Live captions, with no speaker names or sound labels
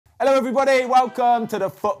Hello everybody, welcome to the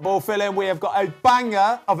Football Fill-In. We have got a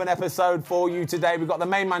banger of an episode for you today. We've got the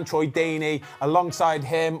main man, Troy Deeney. Alongside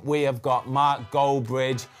him, we have got Mark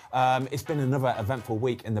Goldbridge. It's been another eventful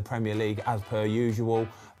week in the Premier League, as per usual.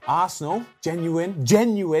 Arsenal,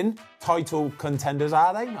 genuine title contenders,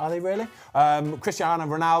 are they? Are they really? Cristiano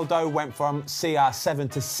Ronaldo went from CR7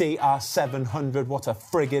 to CR700. What a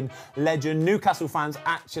friggin' legend. Newcastle fans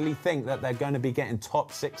actually think that they're going to be getting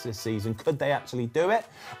top 6 this season. Could they actually do it?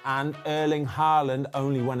 And Erling Haaland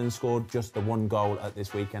only went and scored just the 1 goal at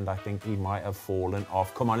this weekend. I think he might have fallen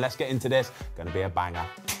off. Come on, let's get into this. Going to be a banger.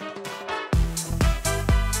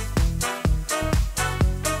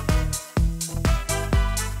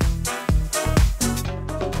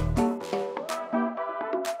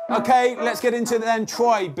 Okay, let's get into it then.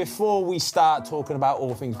 Troy, before we start talking about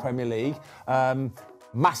all things Premier League,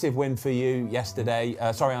 massive win for you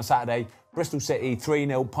on Saturday. Bristol City,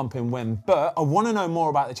 3-0 pumping win. But I want to know more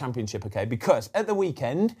about the Championship, okay? Because at the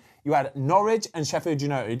weekend, you had Norwich and Sheffield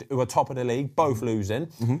United, who are top of the league, both losing.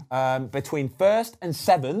 Between 1st and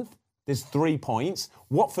 7th, there's 3 points.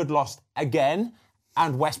 Watford lost again.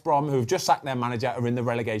 And West Brom, who have just sacked their manager, are in the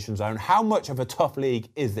relegation zone. How much of a tough league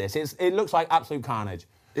is this? It looks like absolute carnage.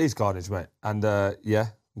 It is carnage, mate. And, yeah,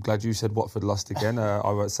 I'm glad you said Watford lost again. I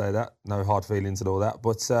won't say that. No hard feelings and all that.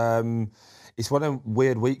 But it's one of them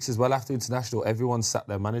weird weeks as well. After international, everyone sacked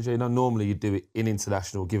their manager. You know, normally you do it in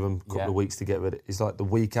international, give them a couple of weeks to get rid of it. It's like the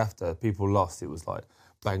week after people lost, it was like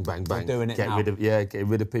bang, bang, bang. They're doing it now. Getting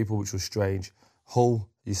rid of people, which was strange. Hull,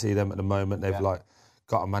 you see them at the moment. They've got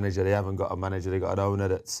a manager. They haven't got a manager. They've got an owner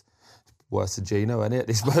that's worse than Gino, isn't it? At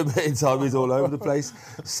this moment in time, he's all over the place.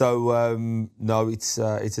 So no, it's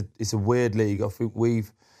a weird league. I think we're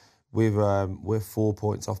 4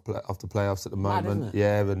 points off the playoffs at the moment. Mad, isn't it?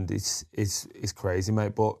 Yeah, and it's crazy,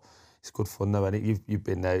 mate. But it's good fun though, isn't it? You've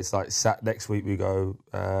been there. It's like next week we go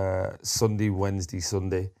Sunday, Wednesday,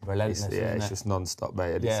 Sunday. Relentless, it's just non-stop,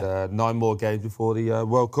 mate. And Yeah. it's 9 more games before the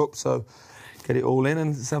World Cup. So get it all in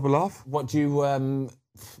and let's have a laugh. What do you...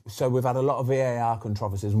 So we've had a lot of VAR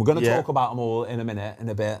controversies, and we're going to talk about them all in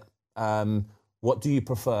a bit. What do you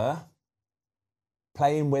prefer?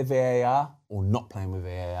 Playing with VAR or not playing with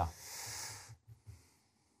VAR?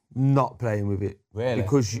 Not playing with it. Really?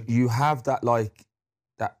 Because you have that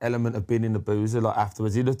element of being in the boozer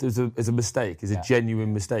afterwards. You know, there's a mistake, it's a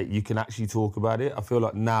genuine mistake. You can actually talk about it. I feel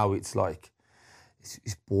like now it's like,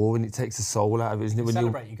 it's boring. It takes the soul out of it, isn't it? You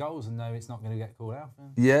celebrate your goals and know it's not going to get called out.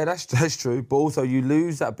 Yeah, that's true. But also you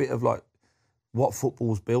lose that bit of like what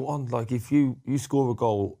football's built on. Like if you score a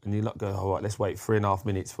goal and you're not going, all right, let's wait 3.5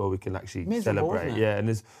 minutes before we can actually celebrate. Yeah, and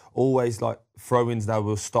there's always like throw-ins now.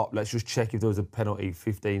 We'll stop. Let's just check if there was a penalty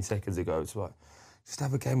 15 seconds ago. It's like just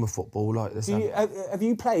have a game of football. Like have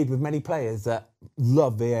you played with many players that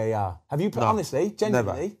love VAR? Have you played honestly,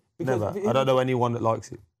 genuinely? Never. I don't know anyone that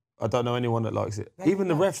likes it. Even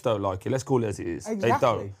the refs don't like it. Let's call it as it is. Exactly. They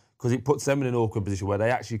don't. Because it puts them in an awkward position where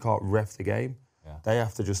they actually can't ref the game. Yeah. They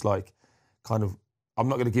have to just like, kind of, I'm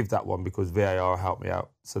not going to give that one because VAR helped me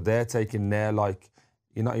out. So they're taking their, like,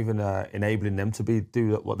 you're not even enabling them to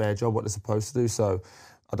do their job, what they're supposed to do. So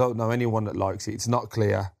I don't know anyone that likes it. It's not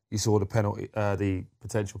clear. You saw the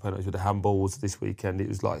potential penalties with the handballs this weekend. It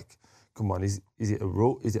was like, come on, is it a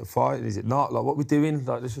rule? Is it a fight? Is it not? Like, what we're doing?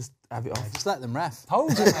 Like, let's just have it off. Just let them ref.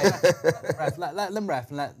 Told you, mate. Let them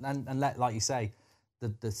ref and let, like you say,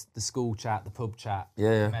 the school chat, the pub chat,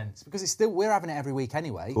 yeah. Immense. Because it's still, we're having it every week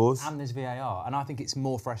anyway. Of course. And there's VAR. And I think it's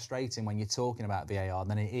more frustrating when you're talking about VAR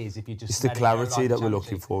than it is if you just... It's the clarity that we're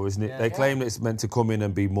looking for, isn't it? Yeah, they claim that it's meant to come in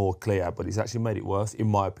and be more clear, but it's actually made it worse, in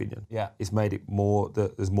my opinion. Yeah. It's made it more,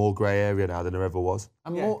 there's more grey area now than there ever was.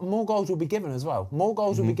 And more goals will be given as well. More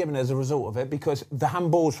goals will be given as a result of it, because the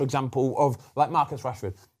handballs, for example, of like Marcus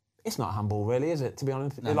Rashford, it's not a handball really, is it, to be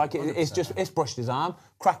honest? No, like it's brushed his arm,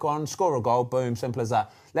 crack on, score a goal, boom, simple as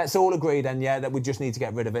that. Let's all agree then, that we just need to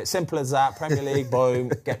get rid of it. Simple as that, Premier League,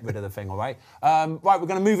 boom, get rid of the thing, all right? Right, we're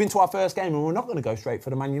going to move into our first game, and we're not going to go straight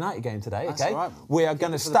for the Man United game today, okay? That's all right. We are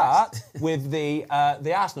going to start with the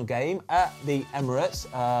Arsenal game at the Emirates,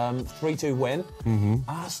 3-2 win.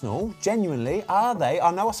 Arsenal, genuinely, are they,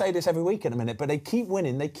 I know I say this every week in a minute, but they keep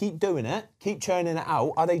winning, they keep doing it, keep churning it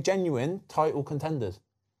out. Are they genuine title contenders?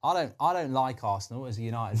 I don't like Arsenal as a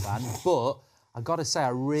United fan, but I've got to say, I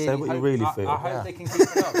really say what hope, you really feel. I hope they can keep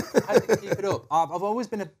it up. I hope they can keep it up. I've always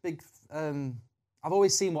been a big... I've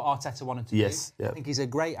always seen what Arteta wanted to do. Yeah. I think he's a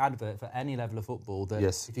great advert for any level of football, that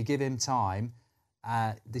if you give him time,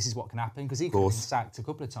 this is what can happen, because he could have been sacked a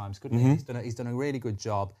couple of times, couldn't he? He's done a really good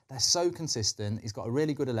job. They're so consistent. He's got a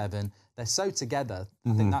really good 11. They're so together.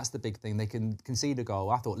 I think that's the big thing. They can concede a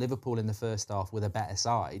goal. I thought Liverpool in the first half were the better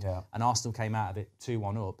side, and Arsenal came out of it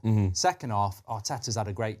 2-1 up. Second half, Arteta's had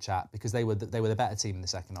a great chat because they were the better team in the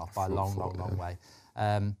second half by a long way.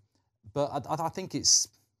 But I think it's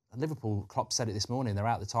Liverpool. Klopp said it this morning. They're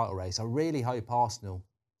out the title race. I really hope Arsenal.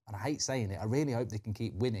 And I hate saying it, I really hope they can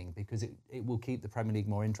keep winning, because it will keep the Premier League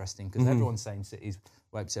more interesting, because everyone's saying City's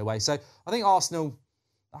wipes it away. So I think Arsenal,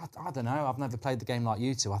 I don't know, I've never played the game like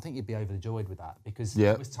you two. I think you'd be overjoyed with that, because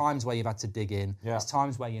there was times where you've had to dig in. There's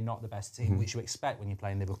times where you're not the best team, which you expect when you're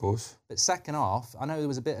playing Liverpool. Of course. But second half, I know there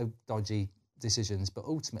was a bit of dodgy decisions, but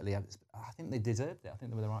ultimately I think they deserved it. I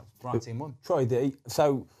think they were the right team won. Troy,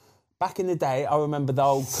 so back in the day, I remember the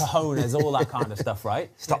old cojones, all that kind of stuff, right?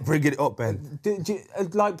 Stop bringing it up, Ben.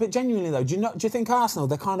 But genuinely though, do you think Arsenal?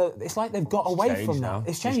 They're kind of. It's like they've got away from that.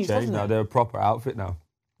 It's changed, hasn't now. it? They're a proper outfit now,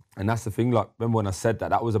 and that's the thing. Like, remember when I said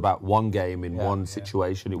that was about one game in one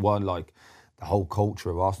situation. It wasn't like the whole culture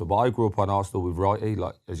of Arsenal. But I grew up on Arsenal with Wrighty,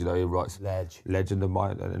 like, as you know, he writes legend of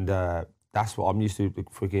mine, and that's what I'm used to.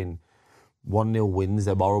 Freaking 1-0 wins,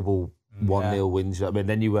 they're horrible 1-0 wins. I mean,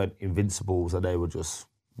 then you weren't invincibles, and they were just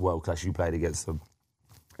world class. You played against them,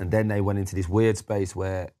 and then they went into this weird space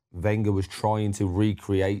where Wenger was trying to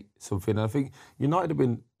recreate something. And I think United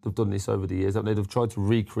have done this over the years. They've tried to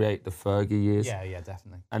recreate the Fergie years. Yeah,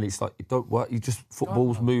 definitely. And it's like, it don't work.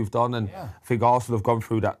 Football's moved on, and I think Arsenal have gone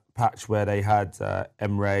through that patch where they had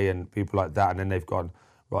Emre and people like that, and then they've gone,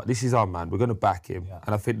 right, this is our man. We're going to back him. Yeah.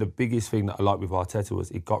 And I think the biggest thing that I like with Arteta was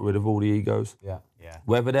he got rid of all the egos. Yeah.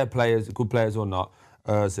 Whether they're players, good players or not,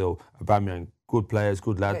 Ozil, Aubameyang, good players,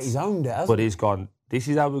 good lads. Yeah, he's owned it, hasn't But he? he's gone, this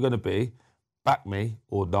is how we're going to be, back me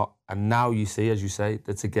or not. And now you see, as you say,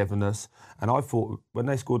 the togetherness. And I thought, when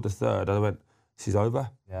they scored the third, I went, this is over.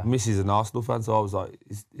 Yeah. Mrs. an Arsenal fan, so I was like,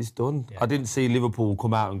 it's done. Yeah. I didn't see Liverpool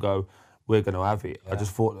come out and go, we're going to have it. Yeah. I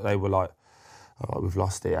just thought they were like, all right, we've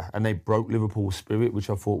lost here. And they broke Liverpool's spirit, which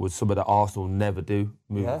I thought was something that Arsenal never do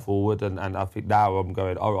moving forward. And I think now I'm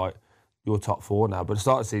going, all right, you're top four now. But at the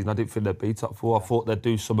start of the season, I didn't think they'd be top four. I thought they'd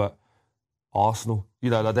do something Arsenal.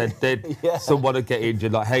 You know, like they'd someone would get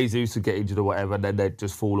injured, like Jesus would get injured or whatever, and then they'd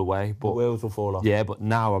just fall away. But the wheels will fall off. Yeah, but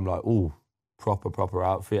now I'm like, ooh, proper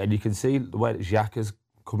outfit. And you can see the way that Xhaka's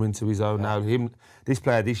come into his own now. This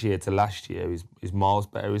player this year to last year is miles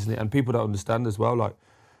better, isn't it? And people don't understand as well, like,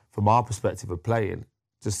 from our perspective of playing,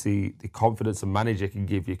 just the confidence a manager can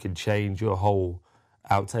give you can change your whole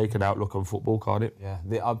outtake and outlook on football, can't it?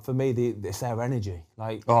 Yeah. For me, it's their energy.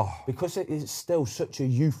 Like, because it is still such a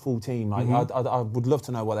youthful team. Like, I would love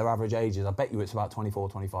to know what their average age is. I bet you it's about 24,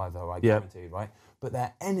 25 though, right? Guaranteed, right? But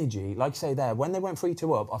their energy, like you say there, when they went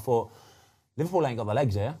 3-2 up, I thought, Liverpool ain't got the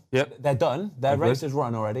legs here. Yep. They're done. Their race is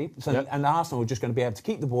run already. So, and Arsenal are just going to be able to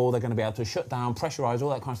keep the ball. They're going to be able to shut down, pressurise, all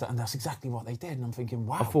that kind of stuff. And that's exactly what they did. And I'm thinking,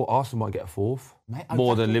 wow. I thought Arsenal might get a fourth.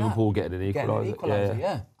 More than Liverpool getting an equaliser.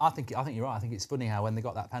 Yeah. I think you're right. I think it's funny how when they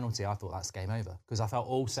got that penalty, I thought that's game over. Because I felt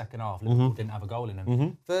all second half, Liverpool didn't have a goal in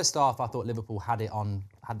them. First half, I thought Liverpool had it on,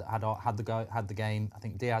 had the game. I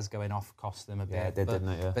think Diaz going off cost them a bit. Yeah, it did, didn't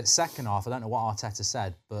it? Yeah. But second half, I don't know what Arteta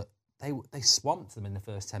said, but they swamped them in the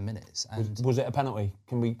first 10 minutes. And was it a penalty?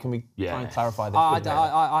 Can we try and clarify this?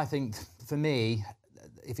 I think for me,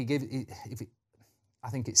 I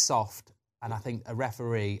think it's soft, and I think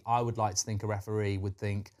I would like to think a referee would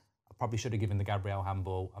think, I probably should have given the Gabriel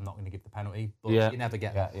handball. I'm not going to give the penalty, but you never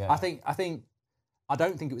get that. Yeah. I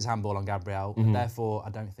don't think it was handball on Gabriel, and therefore I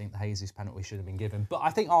don't think the Jesus penalty should have been given. But I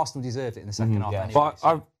think Arsenal deserved it in the second half. Anyway,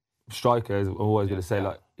 but striker is always going to say,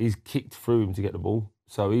 like, he's kicked through him to get the ball.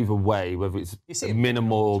 So either way, whether it's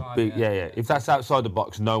minimal or big, if that's outside the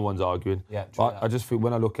box, no one's arguing. Yeah, but I just think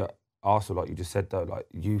when I look at Arsenal, like you just said though, like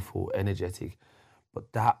youthful, energetic,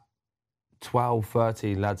 but that 12,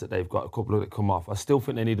 13 lads that they've got, a couple of that come off, I still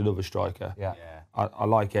think they need another striker. Yeah. I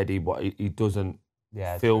like Eddie, but he doesn't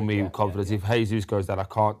fill me with confidence. If Jesus goes down, I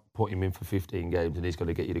can't put him in for 15 games and he's going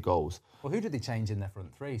to get you the goals. Well, who did they change in their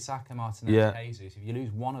front three? Saka, Martinelli, and Jesus. If you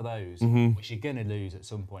lose one of those, which you're going to lose at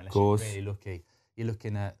some point, unless you're really lucky, you're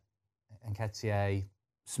looking at Nketiah.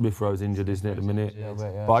 Smith Rowe's injured, isn't it, at the minute?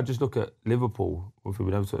 But I just look at Liverpool.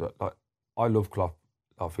 Like, I love Klopp.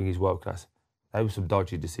 I think he's world class. There were some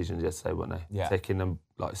dodgy decisions yesterday, weren't they? Yeah. Taking them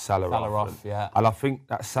like Salah off. Yeah. And I think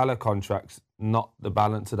that Salah contract's not the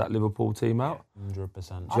balance of that Liverpool team out.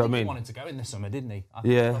 100%. I think he wanted to go in the summer, didn't he? I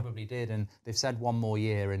think he probably did. And they've said one more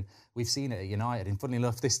year, and we've seen it at United. And funnily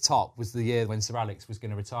enough, this top was the year when Sir Alex was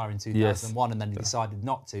going to retire in 2001, and then he decided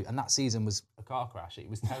not to. And that season was a car crash. It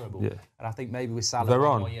was terrible. And I think maybe with Salah,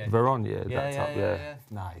 one more year. Veron, that top,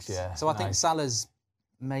 Nice, yeah. So I think Salah's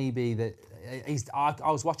maybe that he's. I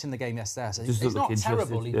was watching the game yesterday. So he's not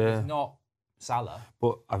terrible. He's not Salah.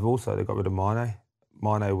 But they got rid of Mane.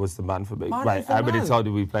 Mane was the man for me. Mane's how many times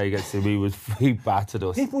did we play against him? He battered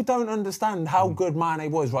us. People don't understand how good Mane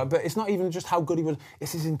was, right? But it's not even just how good he was.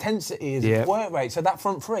 It's his intensity, his work rate. So that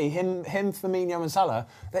front three, him, Firmino and Salah,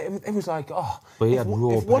 it was like, oh. But he had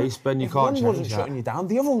raw pace, Ben. You can't change that. If one wasn't shutting you down,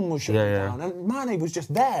 the other one was shutting you down. And Mane was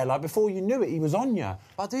just there. Like, before you knew it, he was on you.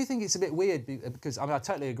 But I do think it's a bit weird because, I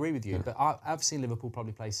totally agree with you, but I've seen Liverpool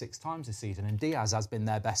probably play 6 times this season, and Diaz has been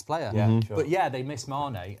their best player. Yeah, sure. But they miss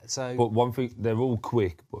Mane. So. But one thing, they're all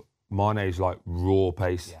quick, but Mane's like raw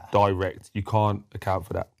pace, direct. You can't account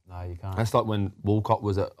for that. No, you can't. That's like when Walcott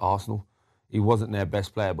was at Arsenal. He wasn't their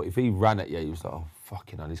best player, but if he ran at you, he was like, oh,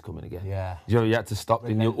 fucking hell, he's coming again. Yeah. You had to stop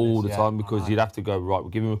him all the time because you'd have to go, right, we'll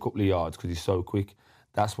give him a couple of yards because he's so quick.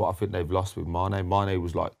 That's what I think they've lost with Mane. Mane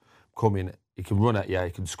was like, coming, he can run at you, he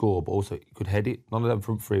can score, but also he could head it. None of them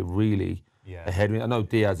front three really ahead of me. I know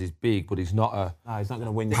Diaz is big, but he's not a he's not going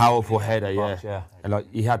to win. Powerful header, And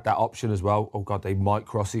like he had that option as well. Oh, God, they might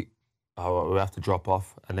cross it. Oh, we have to drop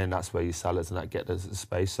off, and then that's where your Salahs and that get the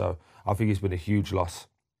space. So I think it's been a huge loss.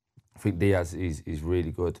 I think Diaz is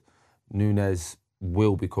really good. Núñez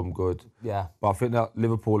will become good. Yeah. But I think that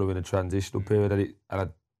Liverpool are in a transitional period, and I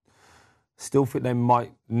still think they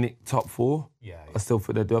might nick top 4. Yeah. I still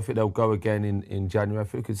think they do. I think they'll go again in January. I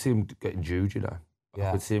think I could see them getting Jude, you know. Yeah.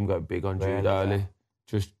 I could see them going big on Jude early.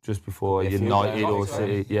 Just before United or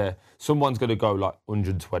City. Yeah. Someone's going to go like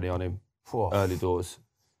 120 on him early doors.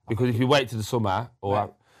 Because if you wait till the summer,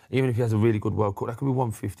 or even if he has a really good World Cup, that could be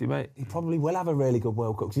 150, mate. He probably will have a really good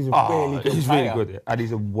World Cup because he's a really good player. Really good, and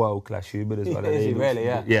he's a world-class human as well. Is he really?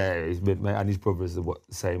 Yeah. Yeah, he's mate, and his brother's the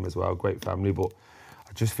same as well. Great family, but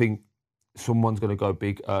I just think someone's going to go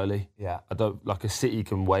big early. Yeah. I don't like a City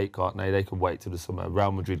can wait, can't they? They can wait till the summer.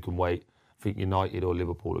 Real Madrid can wait. I think United or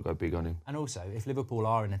Liverpool will go big on him. And also, if Liverpool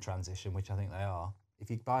are in a transition, which I think they are, if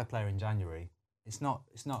you buy a player in January. It's not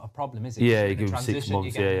a problem, is it? Yeah, you give him 6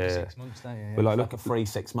 months. You get 6 months, don't you? But like a free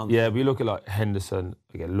 6 months. Yeah, but you look at like Henderson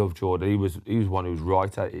again. Love Jordan. He was one who was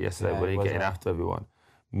right at it yesterday when he getting after everyone.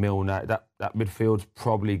 Milner, that midfield's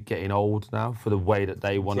probably getting old now for the way that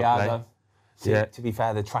they want to play. To be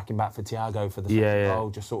fair, they're tracking back for Thiago for the second goal,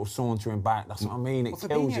 just sort of sauntering back. That's what I mean. It kills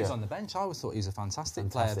you. Fabinho's on the bench. I always thought he was a fantastic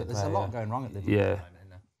player, but there's a lot going wrong at Liverpool. Yeah.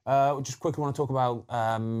 Just quickly want to talk about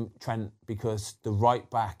Trent because the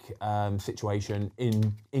right-back situation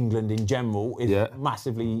in England in general is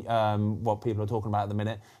massively what people are talking about at the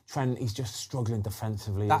minute. Trent, he's just struggling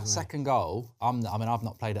defensively. That second goal, I've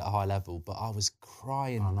not played at a high level, but I was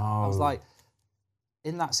crying. I know. I was like,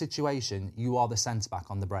 in that situation, you are the centre-back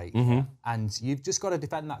on the break, and you've just got to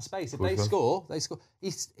defend that space. If they score, they score. He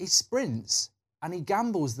sprints and he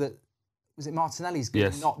gambles that. Was it Martinelli's going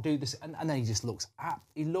to not do this? And then he just looks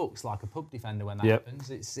he looks like a pub defender when that happens.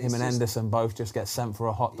 It's him and Henderson both just get sent for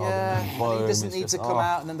a hot dog. Yeah, and he doesn't need to come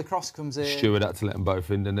out, and then the cross comes in. Stewart had to let them both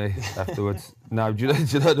in, didn't he, afterwards? No, do you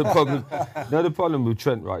know the problem? The problem with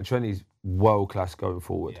Trent, right? Trent is world-class going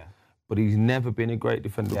forward, but he's never been a great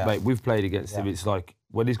defender. Yeah. Mate, we've played against him. It's like,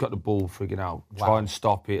 when he's got the ball frigging out, try and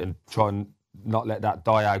stop it and try and not let that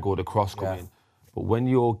diag or the cross come in. But when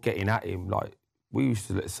you're getting at him, like, we used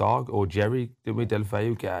to let Sarg or Jerry, didn't we,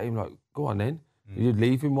 Delfeu, get at him, like, go on then. You'd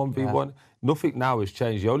leave him 1v1. Nothing now has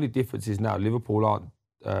changed. The only difference is now Liverpool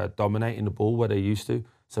aren't dominating the ball where they used to,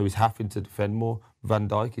 so he's having to defend more. Van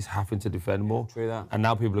Dijk is having to defend more. True that. And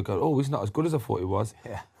now people are going, oh, he's not as good as I thought he was.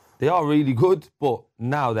 Yeah. They are really good, but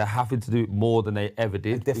now they're having to do it more than they ever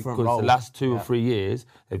did. Because the last 2 or 3 years,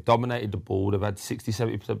 they've dominated the ball, they've had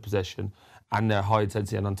 60-70% possession, and they're high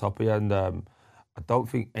intensity and on top of you. And I don't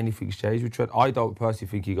think anything's changed with Trent. I don't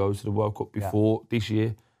personally think he goes to the World Cup before this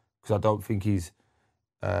year, because I don't think he's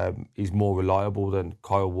more reliable than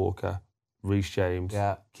Kyle Walker, Reece James,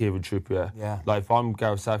 Kieran Trippier. Yeah. Like, if I'm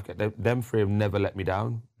Gareth Southgate, them 3 have never let me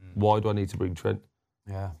down. Why do I need to bring Trent?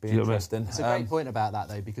 Yeah, be interesting. It's a great point about that,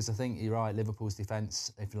 though, because I think you're right. Liverpool's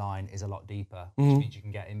defensive line is a lot deeper, which means you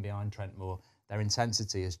can get in behind Trent more. Their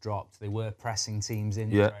intensity has dropped. They were pressing teams in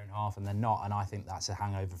their own half, and they're not. And I think that's a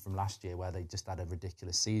hangover from last year, where they just had a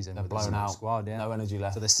ridiculous season. They're blown out. Squad, no energy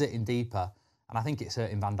left. So they're sitting deeper. And I think it's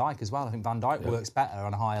hurting Van Dijk as well. I think Van Dijk works better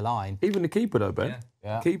on a higher line. Even the keeper, though, Ben.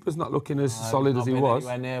 Yeah. Keeper's not looking as solid as he was.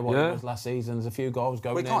 Anywhere near what he was last season. There's a few goals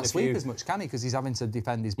going in. He can't sweep as much, can he? Because he's having to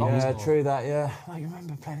defend his box. Yeah, true that, yeah. Like, you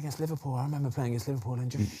remember playing against Liverpool? I remember playing against Liverpool and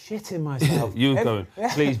just shitting myself. You were going,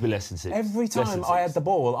 please be less than 6. Every time I had the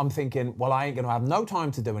ball, I'm thinking, well, I ain't going to have no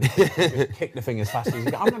time to do anything. Just kick the thing as fast as you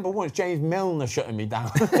can. I remember once James Milner shutting me down.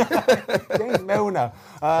 James Milner.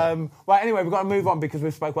 Right, anyway, we've got to move on because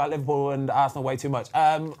we've spoke about Liverpool and Arsenal way too much.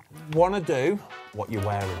 Want to do what you're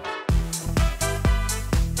wearing.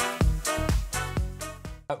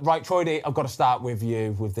 Right, Troy D, I've got to start with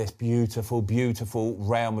you with this beautiful, beautiful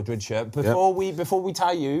Real Madrid shirt. Before we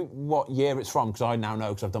tell you what year it's from, because I now know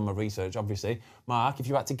because I've done my research, obviously. Mark, if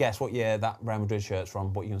you had to guess what year that Real Madrid shirt's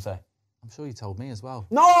from, what are you going to say? I'm sure you told me as well.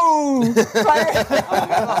 No! Do you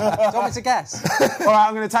want me to guess? All right,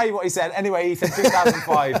 I'm going to tell you what he said. Anyway, he said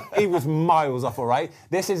 2005. He was miles off, all right?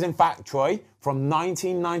 This is, in fact, Troy, from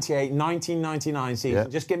 1998, 1999 season. Yeah.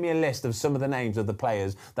 Just give me a list of some of the names of the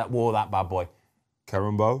players that wore that bad boy.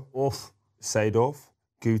 Karambo, Seedorf,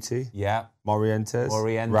 Guti, Morientes,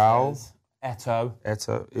 Raul, Eto'o,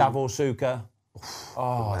 Davor Suker.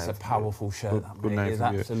 Oh, it's a powerful shirt. Good name It's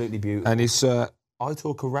for you. absolutely beautiful. And it's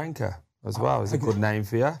Aitor Karanka as well. It's a good name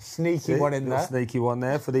for you. Sneaky one in there. Sneaky one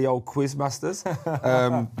there for the old quiz masters.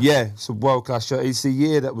 Yeah, it's a world-class shirt. It's the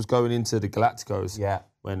year that was going into the Galacticos. Yeah.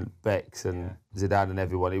 When Bex and Zidane and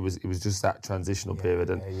everyone, it was just that transitional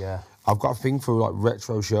period. And Yeah. I've got a thing for like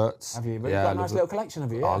retro shirts. Have you? You've got a nice little collection,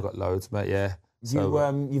 have you? Oh, I've got loads, mate, yeah.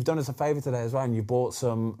 You've done us a favour today as well, and you bought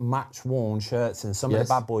some match-worn shirts and some of the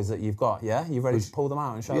bad boys that you've got, yeah? You ready to pull them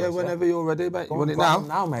out and show us? Yeah, whenever you're ready, mate. You want it grab now? them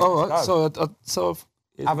now, mate. All right, so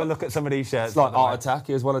have a look at some of these shirts. it's like Art Attack,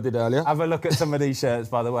 here's what I did earlier. Have a look at some of these shirts,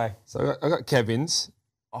 by the way. So I got Kevin's.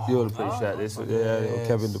 You'll appreciate this. Yeah,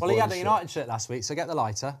 Kevin. Well, he had a United shirt last week, so get the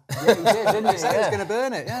lighter. Yeah, he did, didn't he? He said he was going to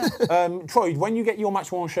burn it, yeah. Troy, when you get your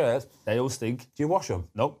match-worn shirts, They all stink. do you wash them?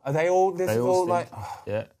 Nope. Are they all? This They is all all stink. like.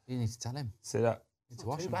 Yeah. You need to tell him. See that? You need to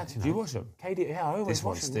wash Too them. bad, Do you wash them? KD, yeah, I always This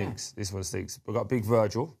one wash them, stinks. This one stinks. We've got big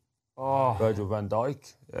Virgil. Oh. Virgil van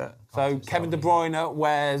Dijk. Yeah. So Kevin De Bruyne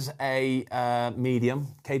wears a medium.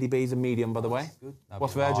 KDB's a medium, by the way.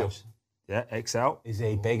 What's Virgil? Yeah, XL. Is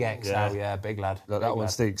he big XL? Yeah, big lad. Look, that one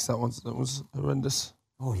stinks. That one's horrendous.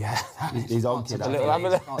 Oh yeah, He's on kid. a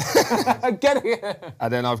little. Get it.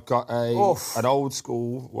 And then I've got an old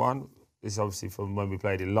school one. This is obviously from when we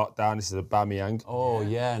played in lockdown. This is a Aubameyang. Oh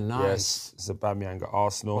yeah, nice. Yes, it's a Aubameyang at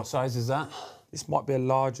Arsenal. What size is that? This might be a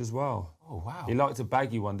large as well. Oh wow. He liked a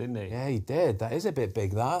baggy one, didn't he? Yeah, he did. That is a bit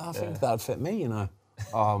big. That I think that'd fit me. You know.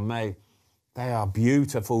 Oh mate, they are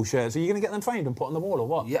beautiful shirts. Are you going to get them framed and put on the wall or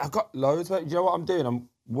what? Yeah, I've got loads, mate. Do you know what I'm doing? I'm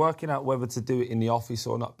working out whether to do it in the office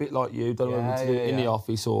or not. A bit like you. Don't know whether to do it in the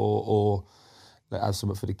office or like, have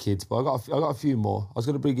something for the kids. But I got a few more. I was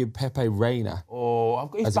going to bring in Pepe Reina. Oh,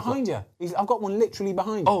 he's behind you. I've got one literally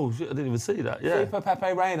behind you. Oh, shit, I didn't even see that. Yeah. Super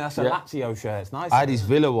Pepe Reina. That's a Lazio shirt. It's nice. I had his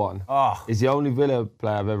Villa one. Oh. He's the only Villa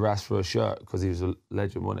player I've ever asked for a shirt because he was a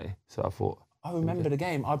legend, wasn't he? So I thought... I remember the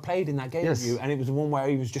game. I played in that game with you, and it was the one where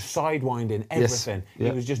he was just sidewinding everything.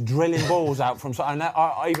 He was just drilling balls out from... And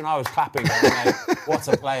even I was clapping. Mate, what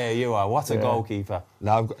a player you are. What a goalkeeper.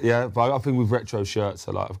 No, but I got a thing with retro shirts.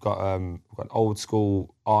 So like, I've got an old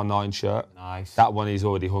school R9 shirt. Nice. That one he's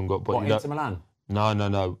already hung up. But what, Inter Milan?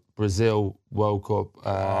 No. Brazil World Cup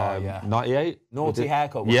 98. Naughty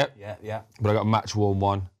haircut one. Yep. Yeah. But I got a match-worn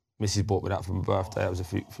one. Mrs. bought me that for my birthday. It was a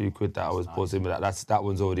few quid that I was buzzing with that. That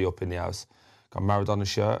one's already up in the house. Got Maradona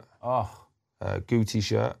shirt. Oh. Guti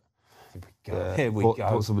shirt. Here we go.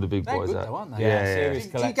 Bought some of the big They're boys good out. though, aren't they? Yeah, serious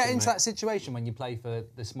Do collection. you get into mate. that situation when you play for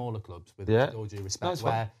the smaller clubs, with all due respect, No, it's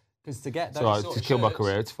fine. where... Because to get those Sorry, sort to of kill my shirts-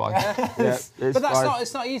 career, it's fine. But that's not.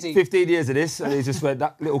 It's not easy. 15 years of this, and he just went,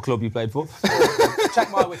 that little club you played for. Check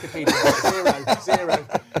my Wikipedia. Zero.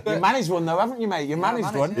 You managed one though, haven't you, mate? You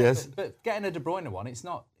managed one. Yes. But getting a De Bruyne one, it's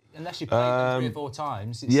not... Unless you play them 3 or 4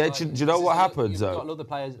 times. It's yeah, like, do you know what happens, You've though? got other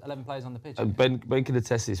players, 11 players on the pitch. And Ben can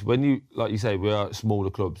attest this. When you, like you say, we are smaller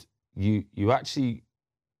clubs, you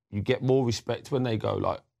get more respect when they go,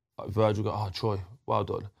 like Virgil go, oh, Troy, well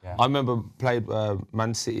done. Yeah. I remember played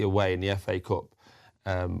Man City away in the FA Cup.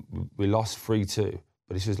 We lost 3-2,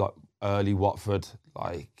 but this was like early Watford,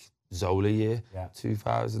 like Zola year,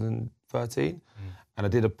 2013. And I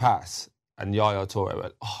did a pass, and Yaya Toure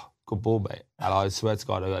went, oh, good ball, mate. And I swear to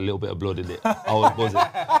God, I got a little bit of blood in it. I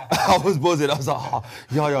was buzzing. I was like, oh,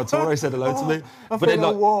 Yaya Toure said hello to me. I feel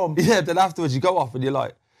then, warm. Yeah, then afterwards you go off and you're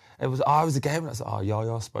like, I was a game, and I was like, oh,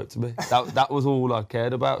 Yaya spoke to me. That was all I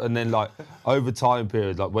cared about. And then like over time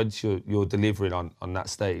period, like once you're delivering on that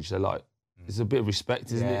stage, they're like, there's a bit of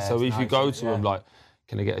respect, isn't it? So if you go to them like,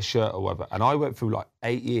 can I get a shirt or whatever? And I went through like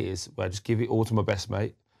 8 years where I just give it all to my best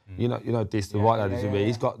mate. You know this, the white lad is with me.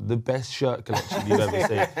 He's got the best shirt collection you've ever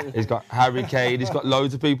seen. He's got Harry Kane, he's got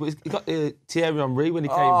loads of people. He's got Thierry Henry when he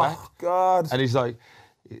came back. Oh, God. And he's like,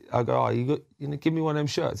 I go, give me one of them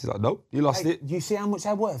shirts. He's like, nope, you lost it. You see how much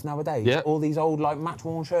they're worth nowadays? Yeah. All these old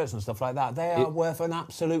match-worn shirts and stuff like that. They are worth an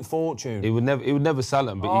absolute fortune. He would never sell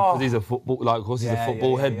them, but because he's a football, he's a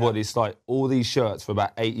football head. But it's like all these shirts for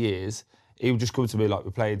about 8 years. He would just come to me like,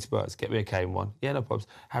 we're playing Spurs, get me a Kane one. Yeah, no problems.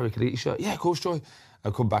 Harry, can I get your shirt? Yeah, of course, Joy.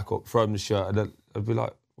 I'd come back up, throw him the shirt, and then I'd be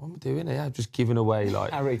like, what am I doing here? I'm just giving away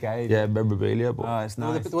Harry Kane. Yeah, memorabilia. But it's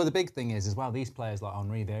nice. Well, the big thing is as well, these players like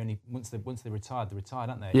Henry, they only once they retired,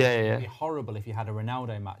 aren't they? Yeah. It'd be horrible if you had a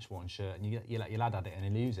Ronaldo match-worn shirt and you let your lad at it and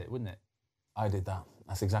he lose it, wouldn't it? I did that.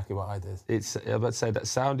 That's exactly what I did. I was about to say that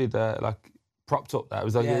sounded like propped up. That it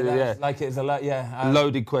was like like it's a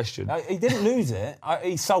loaded question. He didn't lose it.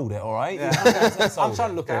 He sold it, all right. Yeah. I'm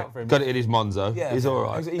trying to look out for him. Got it in his Monzo. Yeah, he's all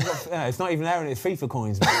right. It's not even there in his FIFA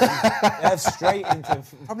coins. They're straight into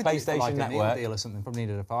Probably PlayStation like Network. A deal or something. Probably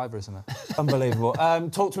needed a $5 or something. Unbelievable.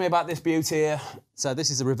 Talk to me about this beauty here. So this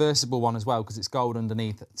is a reversible one as well because it's gold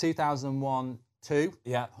underneath. 2001-2.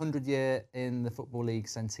 Yeah. 100 year in the Football League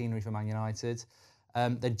centenary for Man United.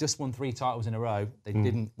 They'd just won 3 titles in a row. They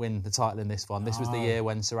didn't win the title in this one. This was the year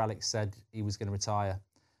when Sir Alex said he was going to retire,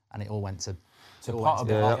 and it all went to pot.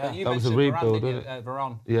 That was a rebuild, wasn't it?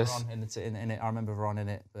 Varane. Yes. Varane in it. I remember Varane in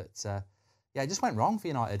it, but it just went wrong for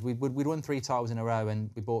United. We'd won 3 titles in a row, and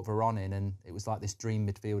we brought Varane in, and it was like this dream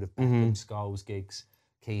midfield of Beckham, Scholes, Giggs,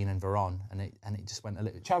 Keane, and Varane, and it just went a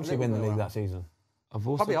little. Chelsea win the league that season.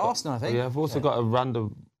 Probably Arsenal, I think. Yeah, I've also got a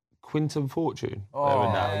random Quinton Fortune.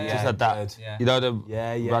 Just had that. Yeah. You know the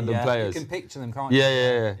random players. You can picture them, can't you?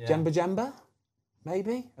 Yeah. Jemba?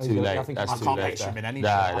 Maybe? Too late. I can't picture him in anything.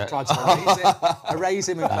 I've tried to erase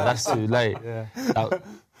him. That's too late.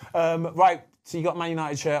 Right, so you got Man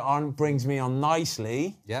United shirt on, brings me on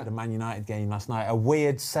nicely to the Man United game last night. A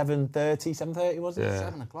weird 7:30 was it?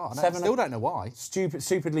 7 o'clock. I still don't know why.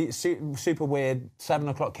 Super weird, 7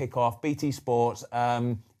 o'clock kickoff, BT Sports.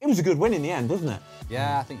 It was a good win in the end, wasn't it?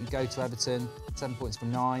 Yeah, I think you go to Everton, 7 points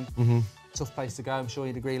from 9. Tough place to go, I'm sure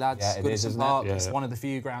you'd agree, lads. Yeah, it is, isn't it? It's one of the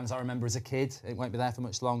few grounds I remember as a kid. It won't be there for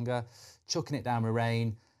much longer. Chucking it down with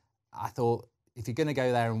rain. I thought, if you're going to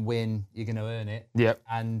go there and win, you're going to earn it. Yep.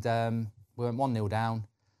 And we went 1-0 down.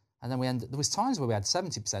 And then there was times where we had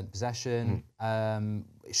 70% possession.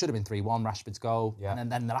 It should have been 3-1, Rashford's goal. Yeah.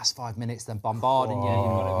 And then the last 5 minutes, then bombarding you. You've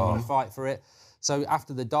got to fight for it. So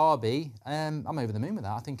after the derby, I'm over the moon with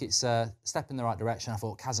that. I think it's a step in the right direction. I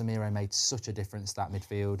thought Casemiro made such a difference to that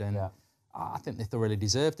midfield, and I think they thoroughly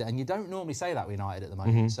deserved it. And you don't normally say that with United at the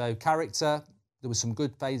moment. So character, there was some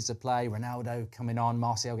good phases of play. Ronaldo coming on,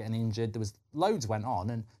 Martial getting injured. There was loads went on,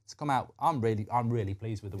 and to come out, I'm really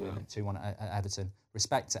pleased with the win at 2-1 at Everton.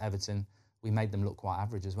 Respect to Everton. We made them look quite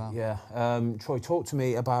average as well. Yeah. Troy, talk to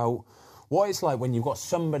me about what it's like when you've got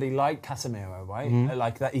somebody like Casemiro, right?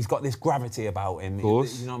 Like that, he's got this gravity about him. Of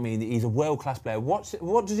course. You know what I mean? He's a world-class player. What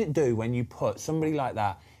does it do when you put somebody like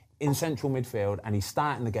that in central midfield and he's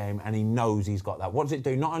starting the game and he knows he's got that? What does it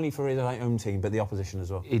do, not only for his own team, but the opposition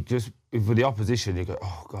as well? It just, for the opposition, you go,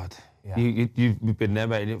 oh, God. Yeah. You've been there,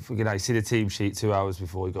 mate. You see the team sheet 2 hours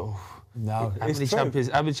before, you go, oh. No, how many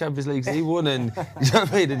Champions Leagues he won? And you know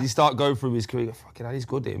what I mean? And you start going through his career, you go, fucking hell, he's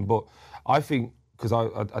good at him. But I think, because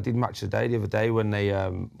I did match the day the other day when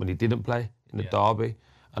he didn't play in the derby,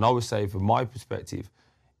 and I was saying, from my perspective,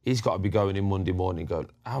 he's got to be going in Monday morning going,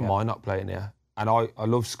 how am I not playing here? And I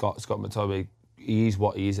love Scott McTominay. He is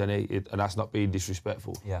what he is, and that's not being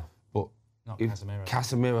disrespectful. Yeah. But Casemiro.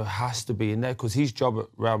 Casemiro has to be in there, because his job at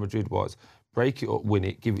Real Madrid was break it up, win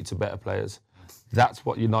it, give it to better players. That's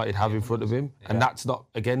what United have in front of him. And that's not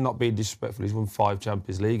being disrespectful. He's won 5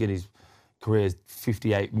 Champions League and his career is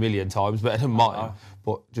 58 million times better than mine.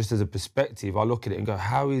 But just as a perspective, I look at it and go,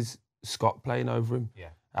 how is Scott playing over him? Yeah.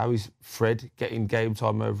 How is Fred getting game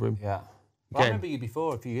time over him? Yeah. Well, I remember you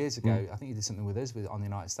before, a few years ago, I think you did something with us on the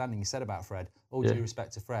United Standing. You said about Fred, all due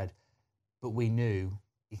respect to Fred, but we knew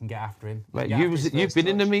you can get after him. Mate, you've been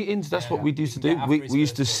in the meetings. That's what we used to do. We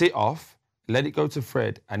used to sit off, let it go to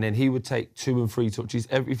Fred, and then he would take 2 and 3 touches.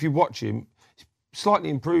 If you watch him, he's slightly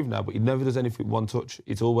improved now, but he never does anything with 1 touch.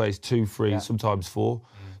 It's always 2, 3, sometimes 4.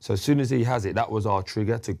 So as soon as he has it, that was our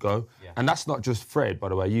trigger to go. Yeah. And that's not just Fred, by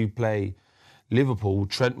the way. You play Liverpool,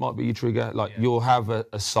 Trent might be your trigger. Like you'll have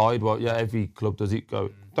a side. Well, every club does it. Go,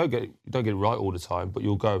 don't get it right all the time, but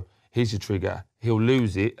you'll go, here's your trigger. He'll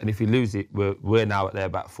lose it, and if he loses it, we're now at their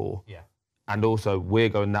back 4. Yeah. And also we're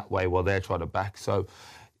going that way while they're trying to back. So.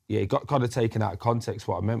 Yeah, it got kind of taken out of context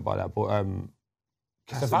what I meant by that. But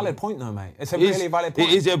It's a valid point, though, mate. It's a really valid point.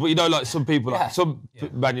 It is, yeah, but you know, like some people, like some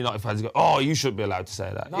Man United fans go, "Oh, you shouldn't be allowed to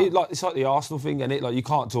say that." No. It's like the Arsenal thing, and you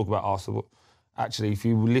can't talk about Arsenal. But actually, if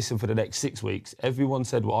you listen for the next 6 weeks, everyone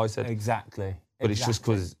said what I said. Exactly. But it's just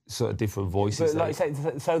because it's sort of different voices. But like you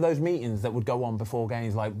say, so those meetings that would go on before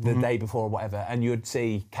games, like the day before or whatever, and you'd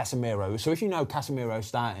see Casemiro. So if you know Casemiro's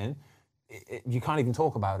starting, you can't even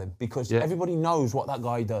talk about him because everybody knows what that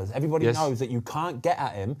guy does. Everybody knows that you can't get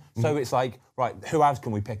at him. So it's like, right, who else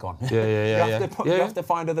can we pick on? You have to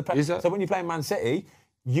find other players. So when you're playing Man City,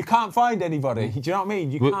 you can't find anybody. Do you know what I mean?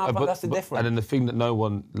 You can't. That's the difference. And then the thing that no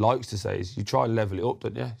one likes to say is you try and level it up,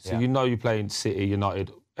 don't you? So you know you're playing City,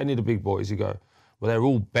 United, any of the big boys. You go, well, they're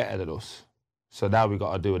all better than us. So now we've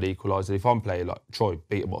got to do an equaliser. If I'm playing like Troy,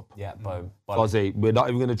 beat them up. Yeah, boom. Fozzie, we're not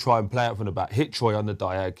even going to try and play out from the back. Hit Troy on the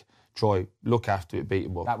diag. Troy, look after it, beat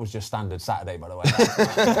him up. That was just standard Saturday, by the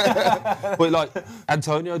way. But like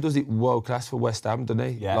Antonio does it world class for West Ham, doesn't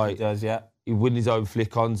he? Yeah, like, he does. Yeah, he wins his own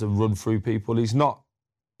flick-ons and run through people. He's not,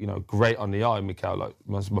 great on the eye, Mikel. Like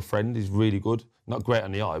my friend, he's really good. Not great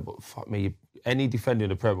on the eye, but fuck me, any defender in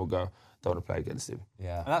the Prem will go, don't want to play against him.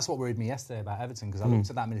 Yeah, and that's what worried me yesterday about Everton because I looked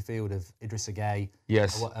at that midfield of Idrissa Gueye,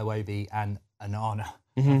 Iwobi, and Onana.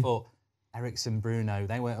 I thought, Eriksen, Bruno,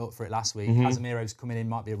 they weren't up for it last week. Casemiro's coming in,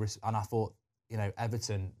 might be a risk. And I thought,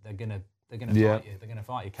 Everton, they're gonna fight you. They're gonna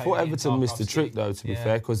fight you. I thought Everton missed the trick though, to be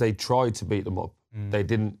fair, because they tried to beat them up. They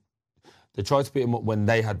didn't. They tried to beat them up when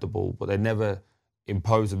they had the ball, but they never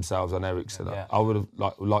imposed themselves on Eriksen. I would have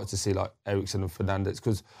liked to see like Eriksen and Fernandes.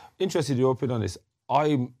 Because interested in your opinion on this.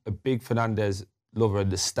 I'm a big Fernandes lover in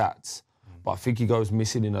the stats. But I think he goes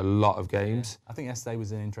missing in a lot of games. Yeah. I think yesterday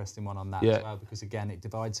was an interesting one on that as well because, again, it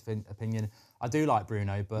divides opinion. I do like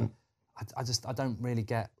Bruno, but I don't really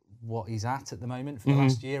get what he's at the moment for the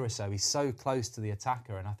last year or so. He's so close to the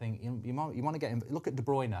attacker, and I think you want to get him. Look at De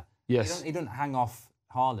Bruyne. Yes. He doesn't hang off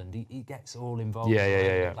Haaland. He gets all involved all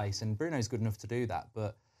over the place, and Bruno's good enough to do that.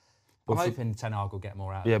 But I'm hoping Ten Hag will get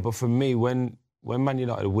more out of it. Yeah, but for me, when Man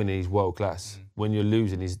United are winning, he's world class. When you're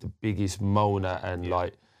losing, he's the biggest moaner and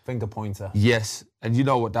like... Finger pointer. Yes, and you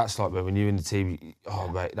know what that's like, man. When you're in the team,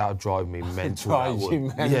 mate, that would drive me mental.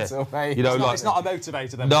 Mate. It's not a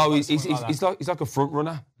motivator. Then, no, he's like a front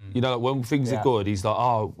runner. Like when things are good, he's like,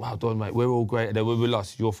 oh, well done, mate. We're all great, and then when we're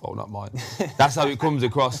lost, it's your fault, not mine. That's how it comes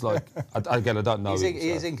across. Like, again, I don't know. He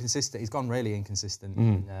is inconsistent. He's gone really inconsistent.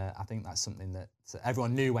 And, I think that's something that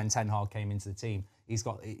everyone knew when Ten Hag came into the team.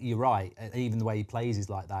 You're right. Even the way he plays is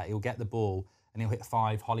like that. He'll get the ball. And he'll hit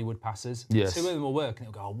 5 Hollywood passes. Yes. 2 of them will work, and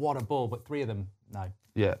he'll go, oh, what a ball, but 3 of them, no.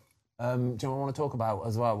 Yeah. Do you know what I want to talk about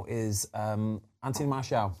as well is Anthony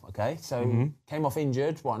Martial, okay? So came off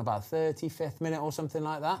injured, in about 35th minute or something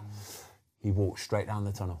like that. He walked straight down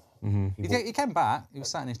the tunnel. He came back, he was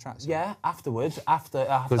sat in his tracks. Yeah, afterwards, after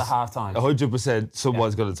half-time. 100%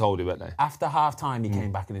 someone's going to told him, haven't they? After half-time, he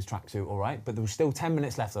came back in his tracksuit, all right? But there was still 10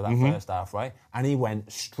 minutes left of that first half, right? And he went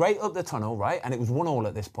straight up the tunnel, right? And it was 1-1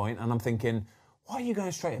 at this point, and I'm thinking... Why are you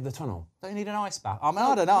going straight up the tunnel? Don't you need an ice bath? I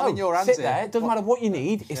don't know. I'm in your hands sit there. It doesn't matter what you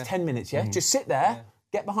need. It's 10 minutes, yeah? Just sit there,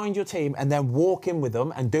 get behind your team, and then walk in with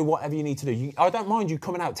them and do whatever you need to do. I don't mind you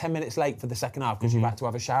coming out 10 minutes late for the second half because you've had to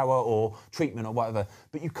have a shower or treatment or whatever.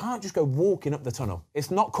 But you can't just go walking up the tunnel.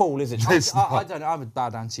 It's not cool, is it? I don't know. I would bow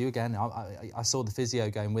down to you again. I saw the physio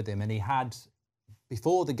going with him, and he had,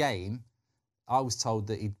 before the game, I was told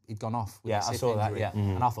that he'd gone off with a hip saw injury. that,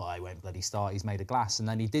 And I thought, he won't bloody start, he's made a glass. And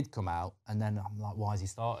then he did come out, and then I'm like, why has he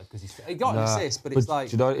started? Because he got an assist, but it's like...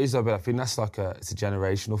 Do you know what it is, though? But I think that's like it's a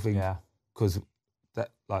generational thing. Yeah. Because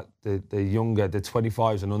the younger, the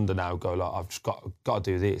 25s and under now go like, I've just got to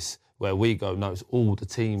do this. Where we go, no, it's all the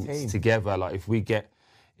team. It's together. Like if we got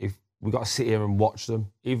to sit here and watch them,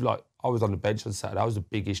 even like I was on the bench on Saturday, I was the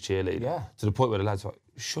biggest cheerleader. Yeah. To the point where the lads were like,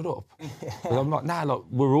 shut up. But I'm like,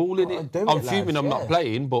 we're all in it. I'm fuming I'm not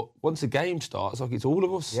playing, but once the game starts, like it's all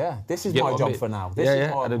of us. Yeah, this is my job for now. This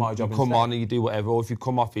is my job. You come on and you do whatever, or if you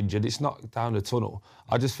come off injured, it's not down the tunnel.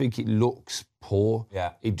 I just think it looks poor.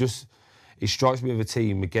 Yeah. It strikes me with a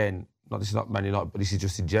team, again, this is not Man United, but this is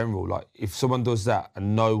just in general. Like, if someone does that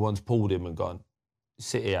and no one's pulled him and gone,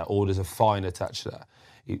 sit here, or there's a fine attached to that,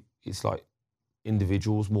 it's like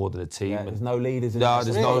individuals more than a team. Yeah, there's no leaders.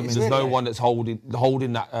 There's no one that's holding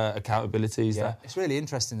that accountability. It's really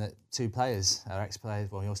interesting that 2 players are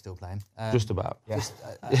ex-players. Well, you're still playing. Just about. Yeah.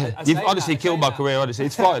 You've honestly killed my career, honestly.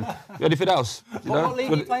 It's fine. Anything else? What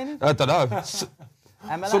league are you playing in? I don't know.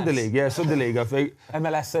 MLS? Sunday League, I think.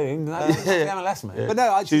 MLS soon. MLS, mate. Yeah. But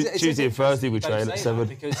no, Tuesday and Thursday we train at 7.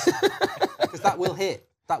 Because that will hit.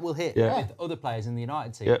 That will hit with other players in the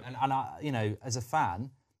United team. Yeah. And I, as a fan,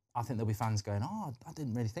 I think there'll be fans going, oh, I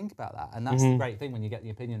didn't really think about that. And that's the great thing when you get the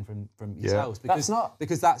opinion from yourselves.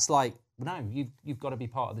 Because that's like, no, you've got to be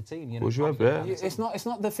part of the team. You know, It's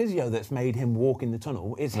not the physio that's made him walk in the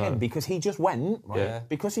tunnel. It's him because he just went. Right? Yeah.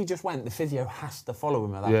 Because he just went, the physio has to follow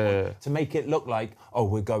him at that point to make it look like, oh,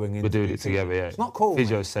 we're going in. We're doing it together. Yeah, it's not cool.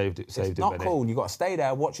 Physio saved it. It's not cool. You've got to stay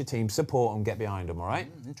there, watch your team, support them, get behind them. All right.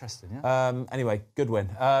 Interesting. Yeah. Anyway, good win.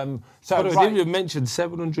 So didn't you mention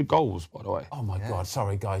 700 goals, by the way? Oh my God,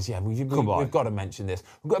 sorry guys. Yeah, we've got to mention this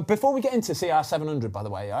before we get into CR 700. By the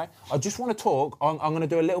way, all right? I just want to talk. I'm going to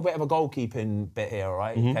do a little bit of a goalkeeping bit here, all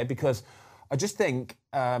right? Okay, because I just think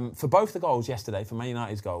for both the goals yesterday, for Man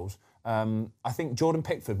United's goals, I think Jordan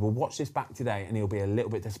Pickford will watch this back today and he'll be a little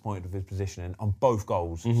bit disappointed with his positioning on both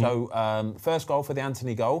goals. So first goal for the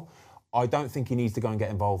Anthony goal, I don't think he needs to go and get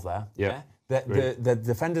involved there. Yeah. The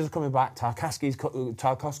defenders are coming back.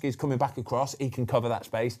 Tarkowski's coming back across. He can cover that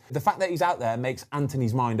space. The fact that he's out there makes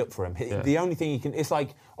Anthony's mind up for him. Yeah. The only thing he can, it's like,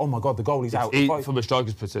 oh my God, the goalie's out. From a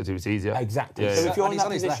striker's perspective, it's easier. Exactly. Yeah, so if you're and in he's that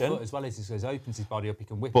on his position, left foot as well as he opens his body up, he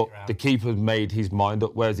can whip but it around. the keeper made his mind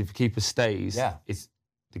up. Whereas if the keeper stays,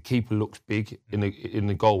 the keeper looks big in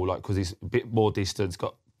the goal, like because he's a bit more distance,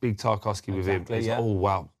 got big Tarkowski with him. He's like, oh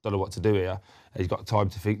wow, don't know what to do here. And he's got time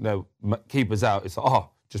to think. No, keeper's out. It's like, oh,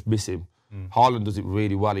 just miss him. Haaland does it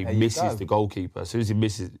really well. He misses the goalkeeper. As soon as he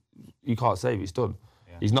misses, you can't save it. It's done.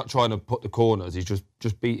 Yeah. He's not trying to put the corners. He's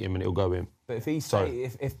just beat him and it'll go in. But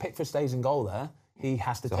if Pickford stays in goal there, he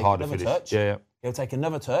has to take another touch. Yeah. He'll take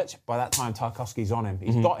another touch. By that time, Tarkowski's on him.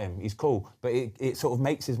 He's got him. He's cool. But it sort of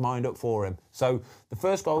makes his mind up for him. So the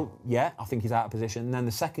first goal, I think he's out of position. And then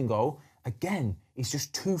the second goal, again, he's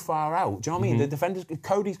just too far out. Do you know what I mean? The defenders,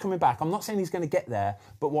 Cody's coming back. I'm not saying he's going to get there,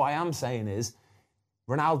 but what I am saying is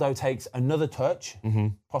Ronaldo takes another touch,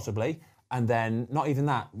 possibly, and then not even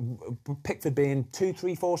that. Pickford being 2,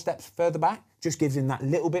 3, 4 steps further back just gives him that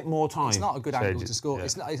little bit more time. It's not a good angle to score.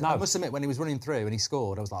 Yeah. I must admit, when he was running through and he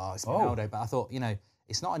scored, I was like, oh, it's Ronaldo. But I thought,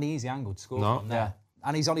 it's not an easy angle to score from there. Yeah.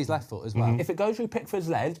 And he's on his left foot as well. If it goes through Pickford's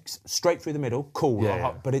legs, straight through the middle, cool.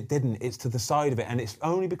 But it didn't. It's to the side of it. And it's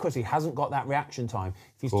only because he hasn't got that reaction time.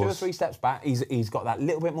 If he's 2 or 3 steps back, he's got that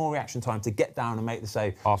little bit more reaction time to get down and make the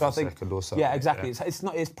save. Half a second or so. Yeah, exactly.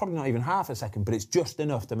 Yeah. It's probably not even half a second, but it's just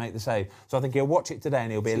enough to make the save. So I think he'll watch it today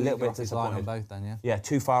and he'll be a little bit disappointed. On both then, Yeah,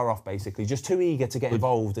 too far off, basically. Just too eager to get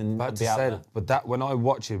involved and be out there. But that, when I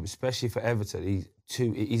watch him, especially for Everton,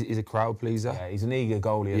 he's a crowd pleaser. Yeah, he's an eager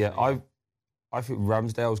goalie. I think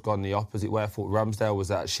Ramsdale's gone the opposite way. I thought Ramsdale was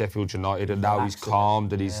at Sheffield United and now he's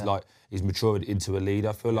calmed and he's matured into a leader.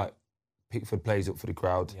 I feel like Pickford plays up for the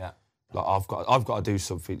crowd. Yeah. Like I've got to do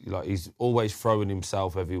something. Like he's always throwing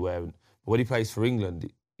himself everywhere. But when he plays for England,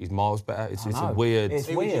 he's miles better. It's a weird.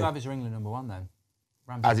 Who would you have as your England #1 then?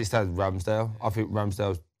 Ramsdale. As it stands, Ramsdale. I think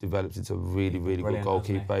Ramsdale's developed into a really, really good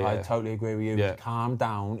goalkeeper. I totally agree with you. Yeah. Calm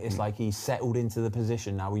down. It's like he's settled into the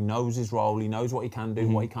position now. He knows his role. He knows what he can do,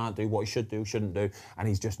 what he can't do, what he should do, shouldn't do, and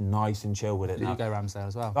he's just nice and chill with it. Did you go Ramsdale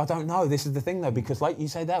as well? I don't know. This is the thing though, because like you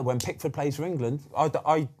say there, when Pickford plays for England,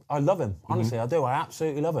 I love him. Honestly, I do. I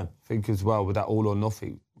absolutely love him. I think as well with that all or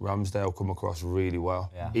nothing, Ramsdale come across really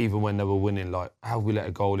well. Yeah. Even when they were winning, like, how we let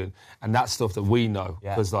a goal in? And that's stuff that we know,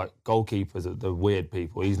 because, like, goalkeepers are the weird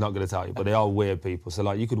people. He's not going to tell you, but they are weird people. So,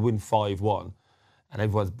 like, you could win 5-1, and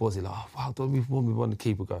everyone's buzzing, like, oh, wow, don't we've won, the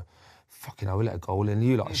keeper go, fucking hell, we let a goal in.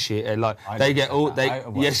 You like shit. And, like, they get all...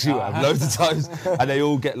 Yes, you have, loads of times. And they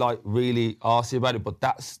all get, like, really arsey about it. But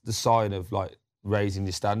that's the sign of, like, raising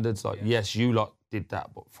your standards. Like, yes, you, like, did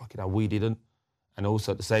that, but fucking hell, we didn't. And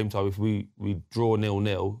also at the same time, if we draw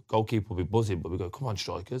 0-0, goalkeeper will be buzzing, but we go, come on,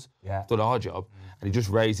 strikers, done our job. And he just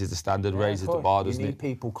raises the standard, raises the bar, doesn't he? You need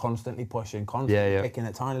people constantly pushing, constantly picking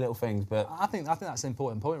at tiny little things. But I think that's an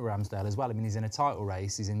important point with Ramsdale as well. I mean, he's in a title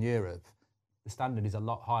race, he's in Europe. The standard is a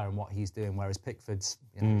lot higher in what he's doing, whereas Pickford's,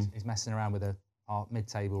 he's messing around with our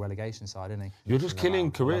mid-table relegation side, isn't he? You're just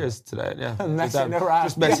killing careers today, messing around.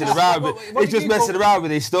 Just messing around. He's just messing around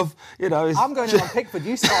with his stuff, I'm going in on Pickford,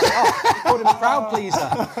 you started off. You called him a crowd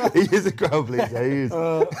pleaser. He is a crowd pleaser, he is.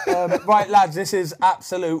 Right, lads, this is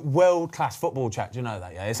absolute world-class football chat. Do you know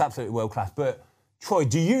that, yeah? It's absolutely world-class. But, Troy,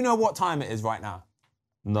 do you know what time it is right now?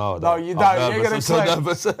 No, you don't. You're going to so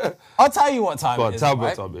nervous. I'll tell you what time it is. Tell me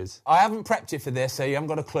what time it is. I haven't prepped you for this, so you haven't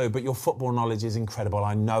got a clue, but your football knowledge is incredible.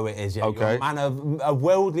 I know it is. Yeah. Okay. You're a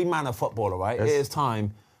worldly man of footballer, right? Yes. It is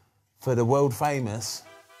time for the world-famous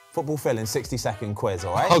football filling 60-second quiz,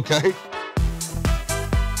 all right? Okay.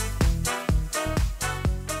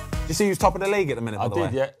 You see who's top of the league at the minute, by the way? I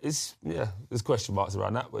did, yeah. There's question marks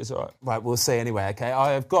around that, but it's all right. Right, we'll see anyway, OK?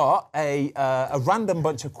 I have got a random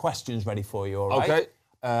bunch of questions ready for you, all right? OK.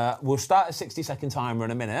 We'll start a 60-second timer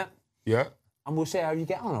in a minute. Yeah. and we'll see how you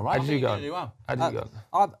get on, all right? How did you go? Really well. How did you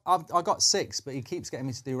go? I got 6, but he keeps getting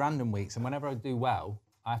me to do random weeks, and whenever I do well,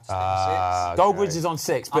 I have to stick to 6. Goldbridge is on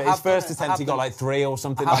 6, but his first attempt he got like 3 or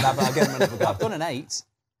something like that, but I'll get him another go. I've done an 8.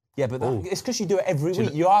 Yeah, but it's because you do it every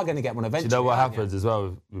week. You are going to get one eventually. Do you know what happens as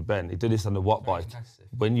well with Ben? He did this on the Watt bike.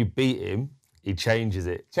 When you beat him, he changes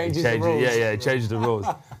it. Changes the rules. Yeah, he changes the rules.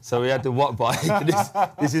 So we had the Watt bike.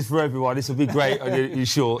 This is for everyone. This will be great on your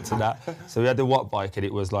shorts and that. So we had the Watt bike, and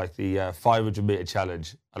it was like the 500-metre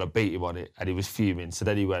challenge, and I beat him on it, and he was fuming. So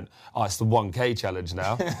then he went, "Oh, it's the 1K challenge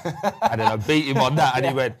now." And then I beat him on that, and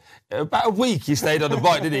he went, about a week he stayed on the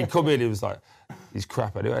bike, didn't he? Come in, he was like, he's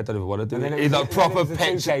crap anyway, I don't even want to do it. He's like proper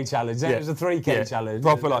petulant. 2K challenge, then it was a 3K challenge.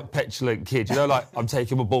 Proper like petulant kid, you know, like I'm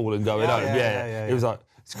taking my ball and going home. Yeah. He was like,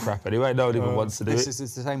 it's crap anyway, no one even wants to do it. It's the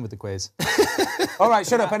same with the quiz. All right,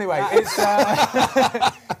 shut up anyway.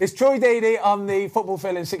 It's Troy Deeney on the Football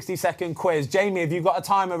Filling 60-second quiz. Jamie, have you got a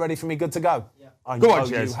timer ready for me? Good to go? Yeah. I go know on,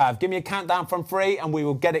 you Jez. have. Give me a countdown from 3 and we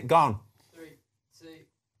will get it gone. 3, 2,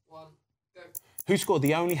 1, go. Who scored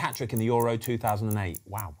the only hat-trick in the Euro 2008?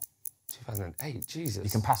 Wow. 2008, Jesus. You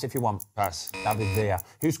can pass if you want. Pass. David Villa.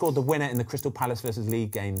 Who scored the winner in the Crystal Palace versus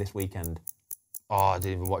Leeds game this weekend? Oh, I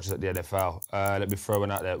didn't even watch it at the NFL. Let me throw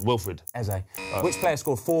one out there. Wilfred. Eze. Which player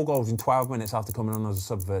scored 4 goals in 12 minutes after coming on as a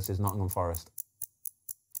sub versus Nottingham Forest?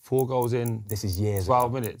 4 goals in This is years 12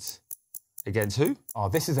 ago. minutes. Against who? Oh,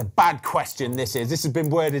 this is a bad question, this is. This has been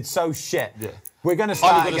worded so shit. Yeah. We're going to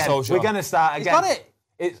start Ole Gunnar again. Solskjaer. We're going to start again. Got it.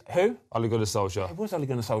 It's who? Ole Gunnar Solskjaer. It was Ole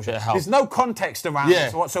Gunnar Solskjaer. Bit of help. There's no context around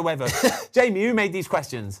this whatsoever. Jamie, who made these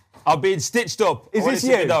questions? I'm being stitched up. Is this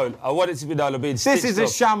you? I want it to be known. I'm being stitched This up.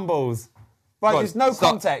 is a shambles. Right, Go on, there's no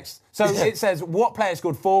start. context. So it says, what player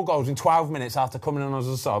scored 4 goals in 12 minutes after coming on as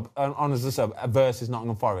a sub versus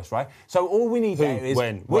Nottingham Forest, right? So all we need there is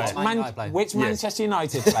When? which, When? which Yes. Manchester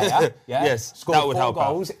United player Yes, scored that would 4 help out.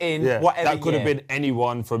 goals in Yeah, whatever that could have year. been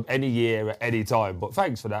anyone from any year at any time. But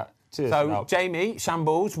thanks for that. Cheers. for So, that. Jamie,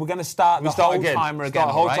 shambles, we're going to start we the start whole again. timer again, Start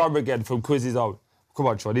the whole all right? timer again from quizzes on. Come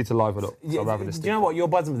on, Troy. I need to liven up. Yeah, So I'm having a do stick. you know what? You're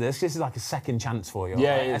buzzing with this. This is like a second chance for you.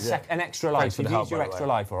 Yeah, all right? it is, yeah. An extra Thanks life. for the You've help, used your by the extra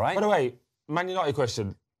way. life, all right? By the way, Man United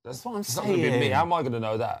question. That's what I'm It's not going to be me. saying. How am I going to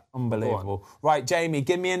know that? Unbelievable. Right, Jamie,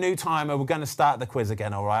 give me a new timer. We're going to start the quiz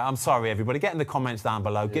again, all right? I'm sorry, everybody. Get in the comments down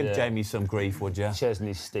below. Give Yeah. Jamie some grief, would you?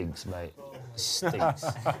 Chesney stinks, mate. Stinks.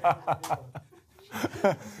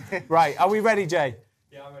 Right, are we ready, Jay?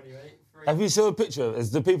 Yeah, I'm ready, 3. Have you seen a picture?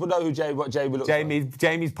 Does the people know what Jamie looks like?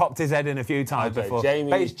 Jamie's popped his head in a few times Okay, before. Jamie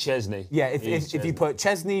But is Chesney. yeah, He is if you Chesney. put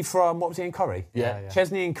Chesney from, what was he in Curry? Yeah.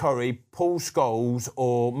 Chesney and Curry, Paul Scholes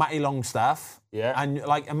or Matty Longstaff. Yeah. And,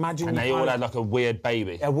 like, imagine And you they kind all of- had like a weird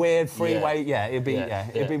baby. a weird freeway, it'd be Yeah,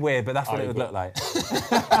 it'd be weird, but that's what I it would agree. look like.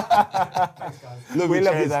 Thanks, guys. We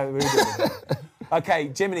love you Chaz. though. We do.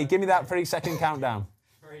 Okay, Jiminy, give me that 3-second countdown.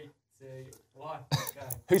 3, 2, 1, go.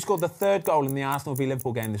 Who scored the 3rd goal in the Arsenal v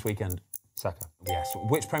Liverpool game this weekend? Saka. Yes.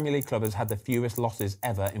 Which Premier League club has had the fewest losses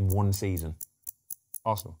ever in one season?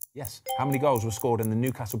 Arsenal. Yes. How many goals were scored in the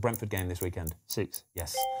Newcastle Brentford game this weekend? 6.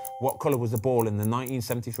 Yes. What colour was the ball in the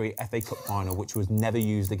 1973 FA Cup final, which was never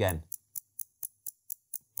used again?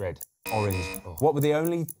 Red. Orange. What were the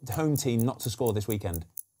only home team not to score this weekend?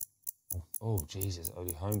 Oh, Jesus.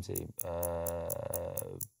 Only home team.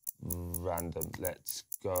 Random. Let's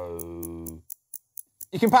go.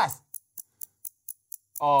 You can pass.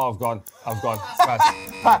 Oh, I've gone. Pass.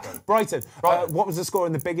 Pat, Brighton. What was the score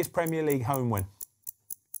in the biggest Premier League home win?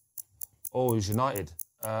 Oh, it's United.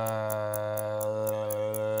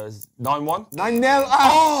 9-1. 9-0.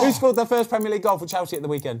 Ah! Who scored their first Premier League goal for Chelsea at the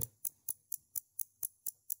weekend?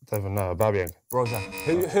 Don't even know. Babiang. Rosa.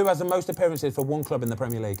 Who has the most appearances for one club in the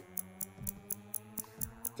Premier League?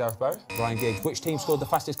 Gareth Barry. Ryan Giggs. Which team scored the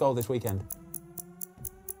fastest goal this weekend?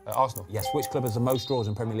 Arsenal. Yes. Which club has the most draws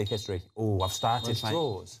in Premier League history? Oh, I've started, Most mate.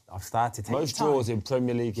 draws. I've started. Take Most your time. draws in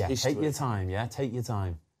Premier League Yeah, history. take your time. Yeah, take your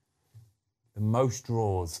time. The most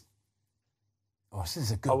draws. Oh, this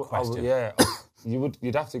is a good question. Yeah.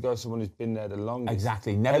 You'd have to go someone who's been there the longest.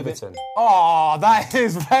 Exactly. Never been- Everton. Oh, that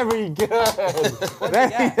is very good.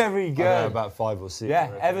 Very good. I know, about 5 or 6. Yeah, I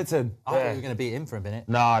reckon. Everton. I thought we were going to beat him for a minute.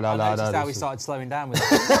 No. I noticed how we listen. started slowing down with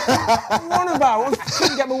that. What are you on about? I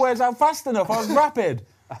couldn't get my words out fast enough. I was rapid.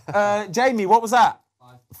 Jamie, what was that?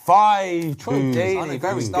 5. Troy Deeney,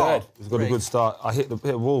 very good. It's got a good start. I hit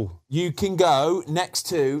the wall. You can go next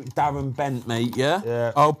to Darren Bent, mate. Yeah.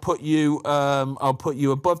 Yeah. I'll put you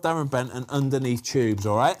above Darren Bent and underneath Tubes.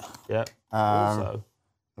 All right. Yeah. Also,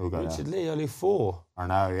 Richard Lee only 4. I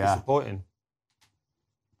know. Yeah. Disappointing.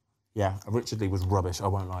 Yeah. Richard Lee was rubbish. I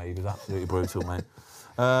won't lie. He was absolutely brutal, mate.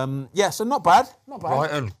 Yeah. So not bad. Not bad.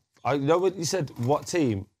 Brighton. You know what you said? What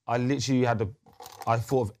team? I literally had I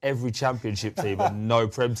thought of every Championship team and no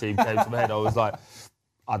Prem team came to my head. I was like,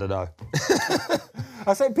 I don't know.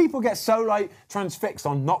 I say people get so like transfixed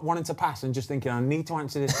on not wanting to pass and just thinking, I need to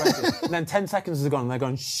answer this question. And then 10 seconds is gone and they're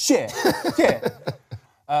going, shit.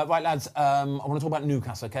 Right, lads, I want to talk about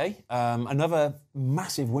Newcastle, okay? Another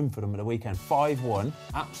massive win for them at the weekend. 5-1.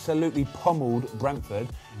 Absolutely pummeled Brentford.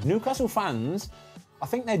 Newcastle fans, I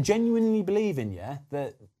think they're genuinely believing,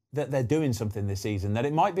 that they're doing something this season, that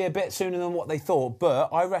it might be a bit sooner than what they thought, but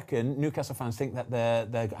I reckon Newcastle fans think that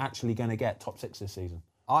they're actually going to get top 6 this season.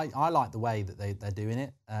 I like the way that they're doing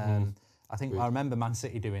it. I think I remember Man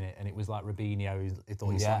City doing it, and it was like Robinho, who thought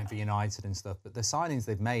he was signing for United and stuff. But the signings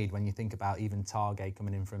they've made, when you think about even Target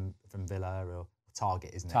coming in from Villa, or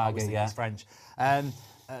Target, isn't it? Target, yeah. It's French.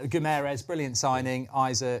 Guimaraes, brilliant signing.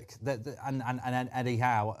 Isaac, and Eddie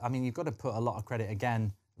Howe. I mean, you've got to put a lot of credit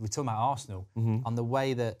again. We're talking about Arsenal on the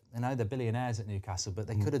way that, they're billionaires at Newcastle, but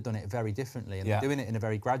they could have done it very differently, and they're doing it in a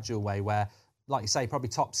very gradual way. Where, like you say, probably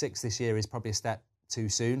top 6 this year is probably a step too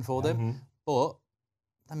soon for them, but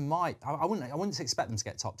they might. I wouldn't expect them to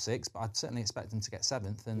get top 6, but I'd certainly expect them to get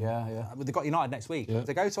 7th. And they've got United next week. If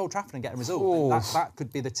they go to Old Trafford and get a result, that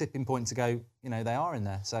could be the tipping point to go. They are in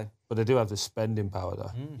there. So, but they do have the spending power,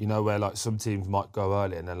 though. Where like some teams might go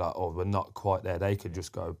early and they're like, oh, we're not quite there. They could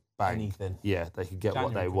just go bang. Anything. Yeah, they could get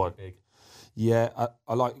January what they want. big. Yeah,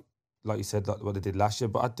 I like you said, like what they did last year.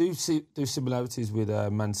 But I do see similarities with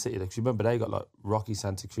Man City. Because you remember they got like Rocky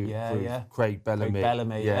Santa Cruz, Craig Bellamy.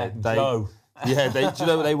 Joe. Yeah,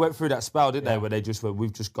 they went through that spell, didn't they? Where they just went,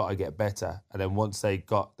 we've just got to get better. And then once they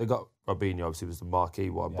got Robinho, obviously was the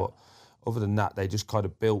marquee one, but other than that, they just kind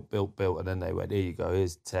of built, and then they went, here you go,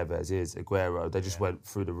 here's Tevez, here's Aguero. They just went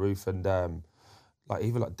through the roof, and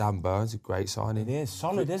even Dan Burns, a great signing. It is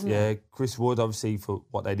solid, isn't it? Yeah, Chris Wood, obviously for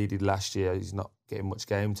what they needed last year, he's not getting much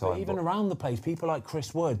game time. But even around the place, people like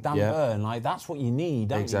Chris Wood, Dan Burn, like that's what you need,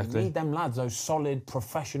 don't you? You need them lads, those solid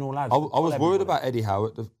professional lads. I was worried about Eddie Howe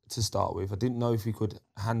to start with. I didn't know if he could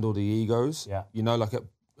handle the egos. Yeah.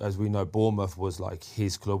 As we know, Bournemouth was like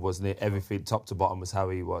his club, wasn't it? Everything top to bottom was how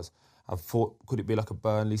he was. I thought, could it be like a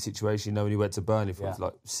Burnley situation? When he went to Burnley for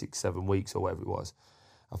like 6-7 weeks or whatever it was.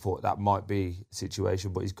 I thought that might be a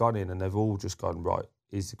situation, but he's gone in and they've all just gone, right,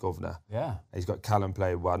 he's the governor. Yeah. He's got Callum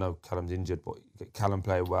playing well. I know Callum's injured, but Callum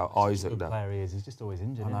playing well. Isaac now. Player he is. He's just always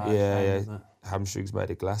injured. Hamstrings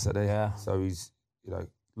made of glass, are they? Yeah. So he's,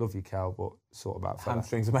 love you, Cal, but sort of about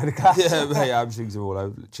hamstrings are made of glass. Hamstrings are all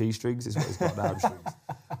over. Cheese strings is what he's got, the hamstrings.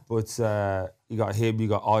 But you got him, you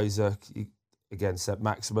got Isaac, again, St.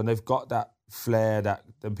 Maximin. They've got that flair,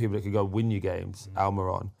 them people that can go win you games,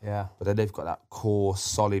 Almiron. Yeah. But then they've got that core,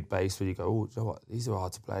 solid base where you go, oh, you know what? These are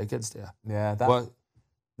hard to play against here. Yeah.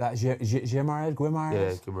 Guimaraes? Yeah,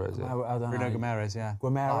 Guimaraes, yeah. Bruno Guimaraes, yeah.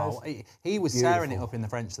 Guimaraes. Oh, he was tearing it up in the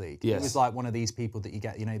French league. Yes. He was like one of these people that you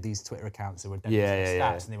get, these Twitter accounts that were demonstrating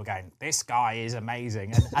stats, and they were going, this guy is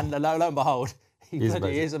amazing. And lo and behold, he is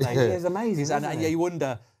amazing. He is amazing, and you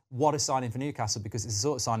wonder what a signing for Newcastle, because it's the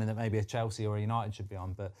sort of signing that maybe a Chelsea or a United should be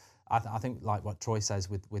on. But I think, like what Troy says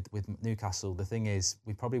with Newcastle, the thing is,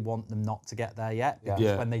 we probably want them not to get there yet,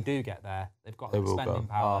 because when they do get there, they've got the spending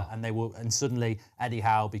power, and they will. And suddenly, Eddie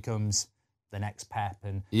Howe becomes the next Pep,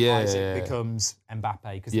 and Isaac becomes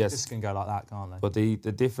Mbappe, because they just can go like that, can't they? But the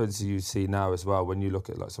difference you see now as well, when you look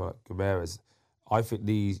at like someone like Guimaraes, I think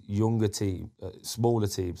these younger teams, smaller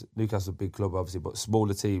teams, Newcastle a big club obviously, but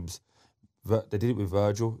smaller teams, they did it with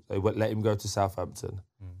Virgil. They let him go to Southampton.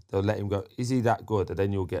 They'll let him go. Is he that good? And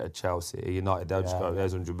then you'll get a Chelsea, a United. They'll just go,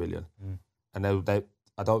 there's 100 million. And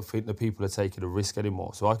I don't think the people are taking a risk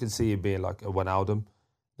anymore. So I can see him being like a Wijnaldum.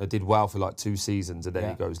 They did well for like 2 seasons, and then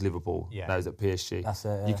he goes Liverpool. Yeah. Now he's at PSG. That's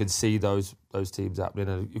it. You can see those teams happening,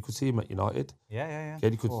 and you could see him at United. Yeah.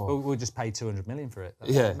 You could. We'll just pay 200 million for it.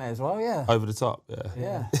 May as well. Yeah. Over the top.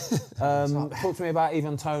 Yeah. Talk to me about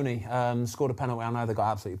Ivan Toney. Scored a penalty. I know they got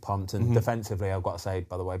absolutely pumped, and defensively, I've got to say,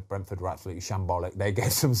 by the way, Brentford were absolutely shambolic. They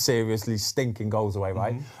gave some seriously stinking goals away,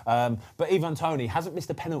 right? But Ivan Toney hasn't missed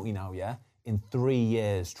a penalty now, in 3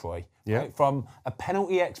 years, Troy. Yeah. Right? From a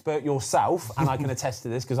penalty expert yourself, and I can attest to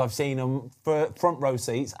this because I've seen him for front row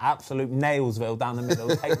seats, absolute nailsville down the middle,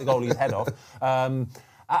 take the goalie's head off.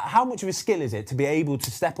 How much of a skill is it to be able to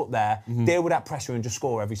step up there, deal with that pressure, and just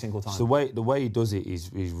score every single time? So the way he does it is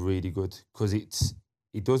really good, because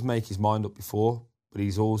he does make his mind up before, but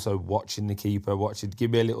he's also watching the keeper, give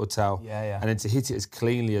me a little towel. And then to hit it as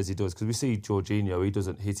cleanly as he does, because we see Jorginho, he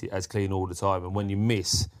doesn't hit it as clean all the time, and when you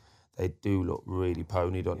miss, they do look really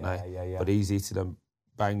pony, don't they? Yeah. But he's hitting them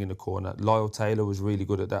bang in the corner. Lyle Taylor was really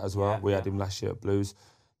good at that as well. We had him last year at Blues.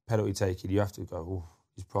 Penalty taking, you have to go, oh,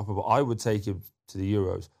 he's proper. But I would take him to the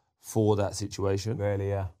Euros for that situation. Really,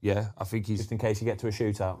 yeah. Yeah, I think he's... Just in case you get to a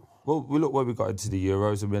shootout. Well, we look where we got into the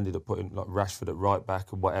Euros and we ended up putting like Rashford at right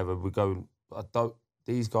back and whatever. We're going...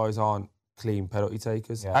 These guys aren't clean penalty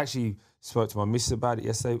takers. Yeah. I actually spoke to my missus about it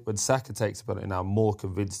yesterday. When Saka takes a penalty now, I'm more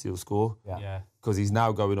convinced he'll score. Yeah. Because he's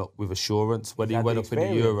now going up with assurance. When he went up in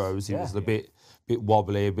the Euros, he was a bit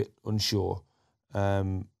wobbly, a bit unsure.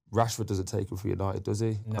 Rashford doesn't take him for United, does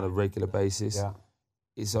he? On a regular basis. Yeah.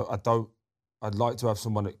 I'd like to have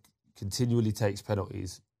someone that continually takes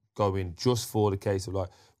penalties going just for the case of like,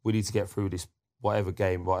 we need to get through this, whatever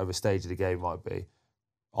game, whatever stage of the game might be.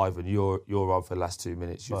 Ivan, you're on for the last 2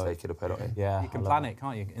 minutes. You're taking a penalty. Yeah, you can plan it,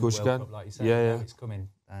 can't you? In the World Cup, like you said, it's coming,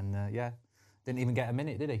 and didn't even get a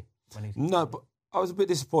minute, did he? No, but I was a bit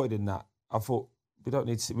disappointed in that. I thought we don't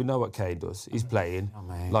need to. We know what Kane does. He's playing.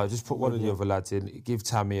 Like, just put one of the other lads in. Give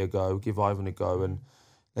Tammy a go. Give Ivan a go, and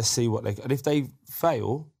let's see what they. And if they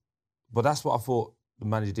fail, but that's what I thought the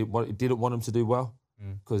manager didn't want them to do well.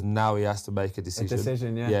 Because now he has to make a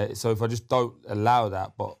decision. Yeah. So if I just don't allow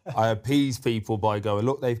that, but I appease people by going,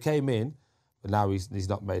 look, they've came in, but now he's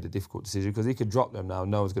not made a difficult decision because he could drop them now.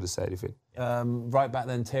 No one's going to say anything. Right back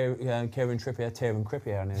then, Kieran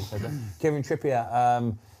Trippier. I nearly said that. Kieran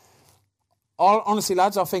Trippier. Honestly,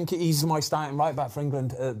 lads, I think he's my starting right back for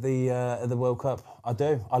England at the World Cup. I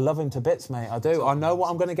do. I love him to bits, mate. I do. I know what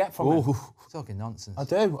I'm going to get from him. Talking nonsense. I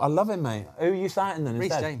do. I love him, mate. Who are you starting then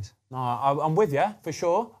instead? Reece James. No, I'm with you, for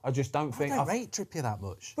sure. I just don't think... I don't rate Trippier that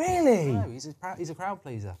much. Really? No, he's a crowd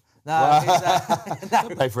pleaser. No,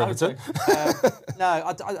 no. Pay for Everton.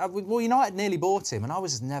 Well, United nearly bought him, and I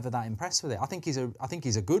was just never that impressed with it. I think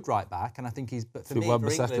he's a good right back, and I think he's. But for me,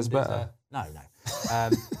 for England, better. No.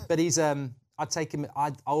 But he's. I'd take him.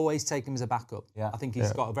 I'd always take him as a backup. Yeah. I think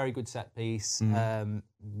he's got a very good set piece.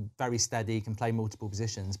 Very steady, can play multiple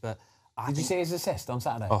positions. But did you see his assist on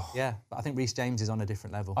Saturday? Oh. Yeah, but I think Reece James is on a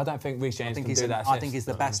different level. I don't think Reece James can do that. I think he's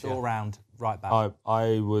the best all-round right back.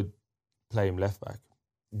 I would play him left back.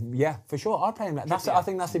 Yeah, for sure. I'd play him left. I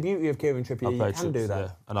think that's the beauty of Kieran Trippier. You can do that.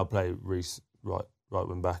 Yeah. And I'll play Reece right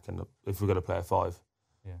wing back. And if we're going to play a 5,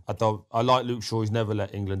 I like Luke Shaw. He's never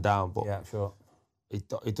let England down, but sure.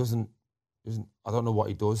 It doesn't. I don't know what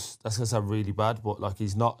he does. That's going to sound really bad, but like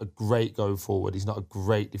he's not a great going forward. He's not a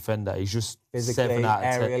great defender. He's just physically, 7 out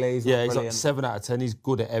of 10. He's like 7 out of 10. He's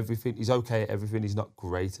good at everything. He's okay at everything. He's not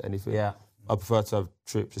great at anything. Yeah. I prefer to have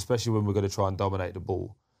trips, especially when we're going to try and dominate the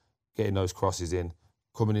ball, getting those crosses in,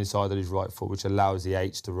 coming inside on his right foot, which allows the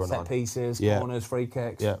H to run on. Set pieces, corners, free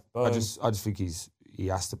kicks. Yeah. Boom. I just think he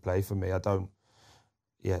has to play for me. I don't.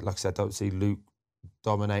 Yeah, like I said, I don't see Luke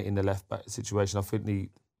dominating the left back situation. I think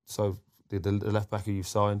the left back who you've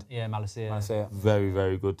signed. Yeah, Malacia. Very,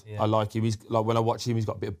 very good. Yeah. I like him. He's like, when I watch him, he's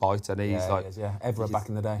got a bit of bite, and he's like, Evra back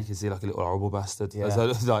in the day. You can see like a little horrible bastard. Yeah. So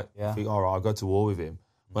it's like, I think, all right, I'll go to war with him.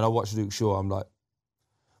 When I watch Luke Shaw, I'm like,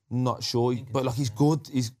 not sure, but like he's good.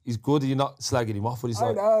 He's good. And you're not slagging him off, but he's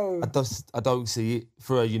like, I don't see it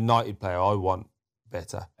for a United player. I want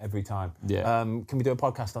better every time. Yeah. Can we do a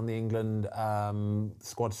podcast on the England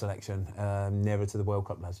squad selection nearer to the World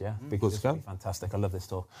Cup, lads? Yeah, because it's be fantastic. I love this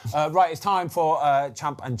talk. Right, it's time for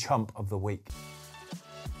Champ and Chump of the week.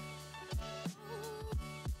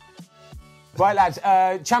 Right, lads,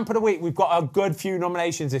 Champ of the Week, we've got a good few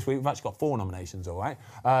nominations this week. We've actually got 4 nominations, all right?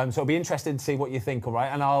 So it'll be interesting to see what you think, all right?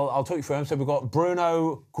 And I'll talk you through them. So we've got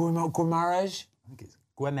Bruno Guimaraes. I think it's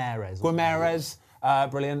Guimaraes.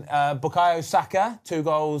 Brilliant. Bukayo Saka, 2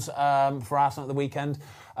 goals for Arsenal at the weekend.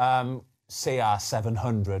 CR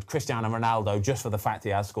 700. Cristiano Ronaldo, just for the fact he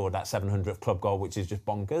has scored that 700th club goal, which is just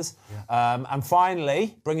bonkers. Yeah. And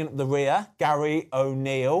finally, bringing up the rear, Gary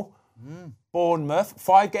O'Neill. Bournemouth,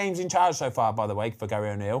 5 games in charge so far, by the way, for Gary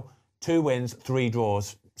O'Neill. 2 wins, 3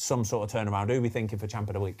 draws, some sort of turnaround. Who are we thinking for Champ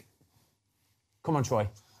of the Week? Come on, Troy.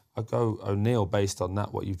 I'll go O'Neill based on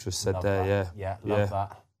that, what you've just said there. That. Yeah, love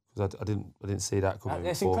that. Because I didn't see that coming.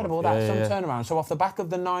 It's incredible, that turnaround. So off the back of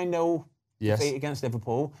the 9-0 defeat against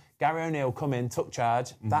Liverpool, Gary O'Neill come in, took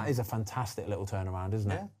charge. That is a fantastic little turnaround,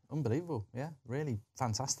 isn't it? Yeah, unbelievable. Yeah, really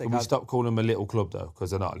fantastic. Can we stop calling them a little club, though? Because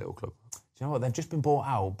they're not a little club. Do you know what? They've just been bought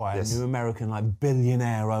out by a new American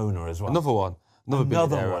billionaire owner as well. Another one. Another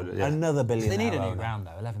billionaire owner. Yeah. Another billionaire They need a owner. new ground,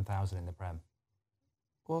 though. 11,000 in the Prem.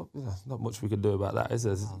 Well, not much we can do about that, is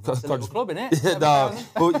there? It's a little club, innit? Yeah, no.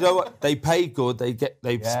 Well, you know what? They pay good. They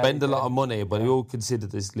spend a lot of money, but they all consider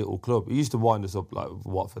this little club. It used to wind us up like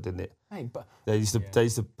Watford, didn't it? Hey, but they used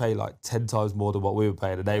to pay like 10 times more than what we were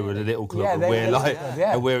paying, and they were in a little club,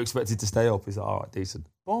 and we're expected to stay up. It's like, all right, decent.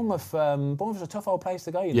 Bournemouth's a tough old place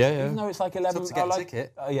to go. You know? Yeah. Even though it's like 11. Tough to get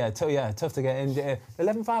a ticket. Tough to get in.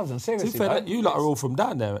 11,000. Seriously, You lot are all from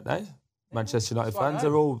down there, aren't they? Manchester United fans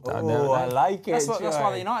are all down there. Oh, I like it. That's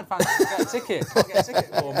why the United fans can't get a ticket. Can't get a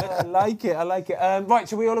ticket for me. I like it. I like it. Right,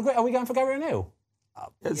 should we all agree? Are we going for Gary O'Neill?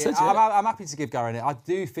 I'm happy to give Gary it. I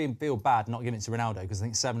do feel bad not giving it to Ronaldo because I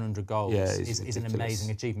think 700 goals is an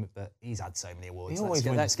amazing achievement, but he's had so many awards.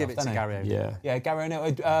 Let's give it to Gary O'Neill. Yeah, Gary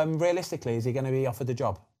O'Neill. Realistically, is he going to be offered the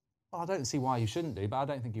job? Well, I don't see why he shouldn't do, but I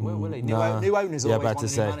don't think he will he? New owners always want a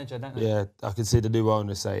new manager, don't they? Yeah, I can see the new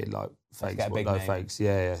owner saying, like, fakes, but no fakes.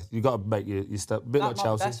 Yeah. You got to make your stuff. A bit like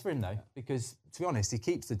Chelsea. That's for him, though, because, to be honest, he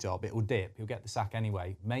keeps the job, it'll dip, he'll get the sack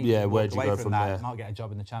anyway. Maybe where do you go from there? Might get a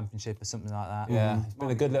job in the Championship or something like that. Yeah, it's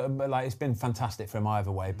been a good little, it's been fantastic for him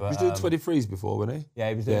either way. But he was doing 23s before, wasn't he?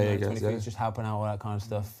 Yeah, he was doing 23s, just helping out, all that kind of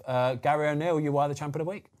stuff. Gary O'Neill, you are the champion of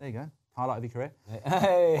the week. There you go. Highlight of your career.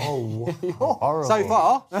 Hey. Oh, you're horrible. So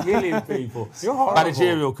far, killing people. You're horrible.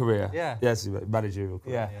 Managerial career. Yeah. Yes, managerial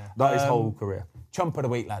career. Yeah. Not his whole career. Chump of the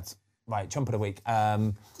week, lads. Right, chump of the week.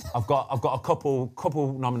 I've got a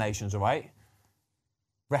couple nominations. All right.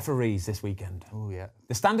 Referees this weekend. Oh yeah.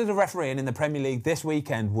 The standard of refereeing in the Premier League this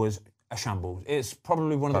weekend was a shambles. It's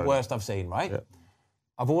probably one of the worst I've seen. Right. Yeah.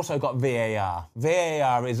 I've also got VAR.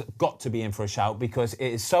 VAR has got to be in for a shout because it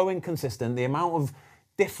is so inconsistent. The amount of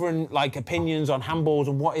different opinions on handballs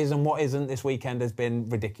and what is and what isn't this weekend has been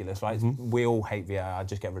ridiculous, right? We all hate VAR,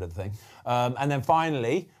 just get rid of the thing. And then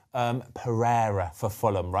finally, Pereira for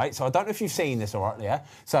Fulham, right? So I don't know if you've seen this or not, yeah?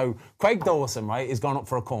 So Craig Dawson, right, is gone up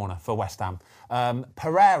for a corner for West Ham.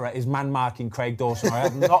 Pereira is man-marking Craig Dawson. I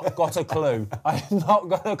have not got a clue. I have not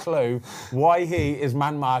got a clue why he is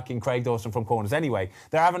man-marking Craig Dawson from corners. Anyway,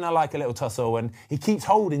 they're having a little tussle and he keeps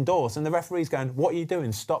holding Dawson. The referee's going, what are you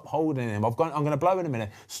doing? Stop holding him. I'm going to blow in a minute.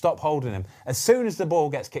 Stop holding him. As soon as the ball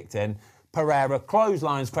gets kicked in, Pereira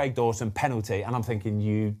clotheslines Craig Dawson, penalty, and I'm thinking,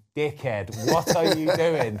 you dickhead, what are you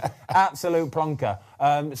doing? Absolute plonker.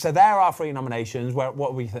 So there are 3 nominations. What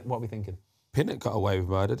are we thinking? Pinnock got away with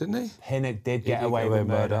murder, didn't he? Pinnock did get away with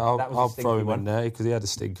murder. I'll throw him in there because he had a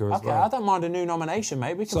stinker as well. Okay, I don't mind a new nomination,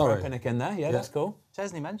 mate. We can throw Pinnock in there. Yeah, that's cool.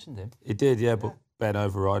 Chesney mentioned him. He did, but Ben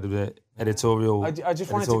overrided it. Editorial. I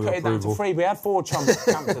just wanted to cut it down to 3. We had 4 champs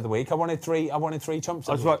of the week. I wanted 3 chumps.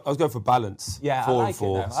 I was going for balance. Yeah, 4 I like and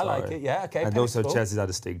 4. I like it. Yeah, okay. And also Chelsea's had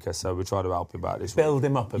a stinker, so we're trying to help him out this week. Build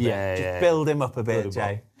him up a bit. Yeah, build him up a bit,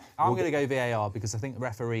 Jay. I'm going to go VAR because I think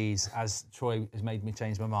referees, as Troy has made me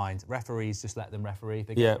change my mind, referees just let them referee. If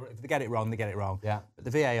they get it wrong, they get it wrong. Yeah. But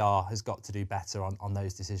the VAR has got to do better on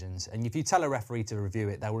those decisions. And if you tell a referee to review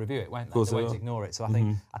it, they'll review it, won't they? They won't ignore it. So I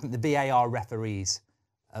think the VAR referees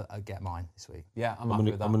get mine this week. Yeah, I'm happy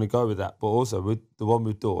with that. I'm going to go with that. But also, with the one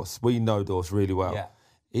with Dorse, we know Dorse really well. Yeah.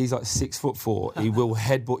 He's like 6'4". He will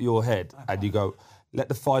headbutt your head, and you go, let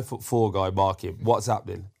the 5'4" guy mark him. What's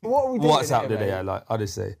happening? What are we doing? What's happening here? Like,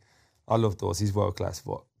 honestly, I love Dorse. He's world class.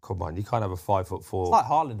 But come on, you can't have a 5'4". It's like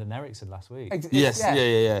Haaland and Ericsson last week. Yes,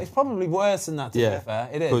 yeah. It's probably worse than that, to be fair.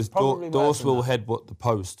 It is. Because Dorse will headbutt the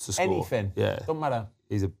post to score. Anything. Yeah. Doesn't matter.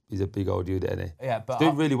 He's a big old dude, isn't he? Yeah, but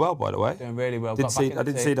doing really well, by the way. Doing really well. I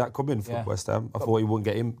didn't see that coming from West Ham. I thought he wouldn't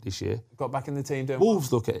get him this year. Got back in the team doing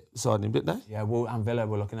Wolves look at signing him, didn't they? Yeah, and Villa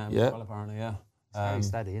were looking at him as well, apparently, yeah. Very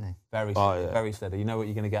steady, isn't he? Very steady. You know what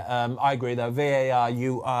you're going to get. I agree, though. VAR,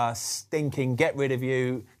 you are stinking. Get rid of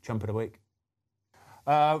you. Chump of the week.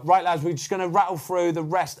 Right, lads, we're just going to rattle through the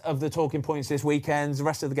rest of the talking points this weekend, the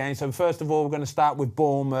rest of the game. So, first of all, we're going to start with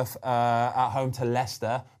Bournemouth at home to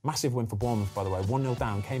Leicester. Massive win for Bournemouth, by the way. 1-0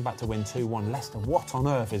 down, came back to win 2-1. Leicester, what on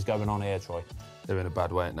earth is going on here, Troy? They're in a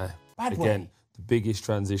bad way, aren't they? Bad Again, way? the biggest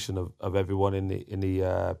transition of everyone in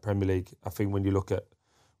the Premier League. I think when you look at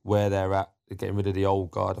where they're at, they're getting rid of the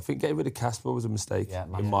old guard. I think getting rid of Casper was a mistake,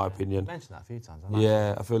 in my opinion. I mentioned that a few times.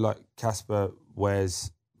 I feel like Casper,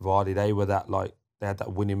 Wes, Vardy, they were that they had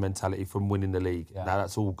that winning mentality from winning the league. Yeah. Now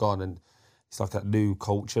that's all gone, and it's like that new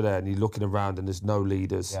culture there. And you're looking around, and there's no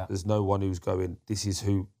leaders. Yeah. There's no one who's going, this is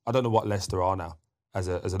who. I don't know what Leicester are now as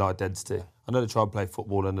an identity. Yeah. I know they try and play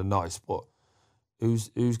football and they're nice, but who's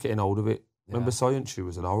getting hold of it? Yeah. Remember Soyuncu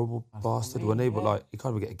was an horrible bastard, wasn't he? Yeah. But he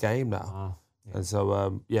can't even get a game now. And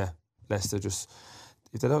so Leicester just.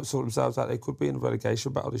 If they don't sort themselves out, they could be in a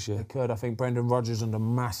relegation battle this year. They could. I think Brendan Rodgers under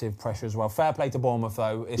massive pressure as well. Fair play to Bournemouth,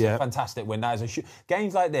 though. It's a fantastic win. That is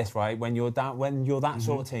games like this, right? When you're that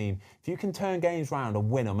sort of team, if you can turn games round and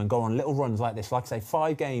win them and go on little runs like this, like I say,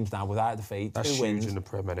 5 games now without a defeat, that's 2 wins. Huge in the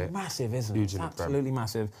Prem, isn't it? Massive, isn't huge it? In absolutely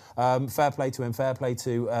massive. Fair play to him. Fair play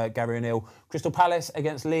to Gary O'Neill. Crystal Palace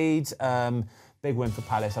against Leeds. Big win for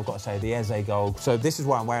Palace, I've got to say, the Eze goal. So this is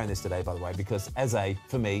why I'm wearing this today, by the way, because Eze,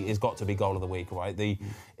 for me, has got to be goal of the week, right?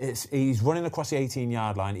 He's running across the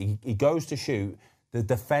 18-yard line. He goes to shoot. the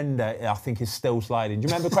defender, I think, is still sliding. Do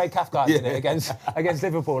you remember Craig Cathcart did it against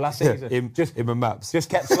Liverpool last season? Him and Maps. Just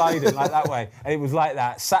kept sliding like that way. And it was like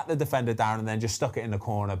that, sat the defender down and then just stuck it in the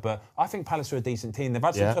corner. But I think Palace are a decent team. They've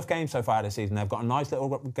had some tough games so far this season. They've got a nice little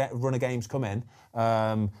run of games coming.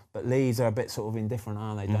 But Leeds are a bit sort of indifferent,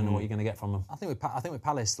 aren't they? Don't know what you're going to get from them. I think with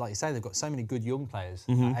Palace, like you say, they've got so many good young players.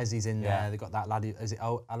 Ezzy's in there. They've got that lad, is it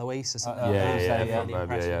Alois or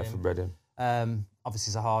something? From Reading.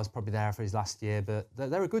 Obviously, Zaha's probably there for his last year, but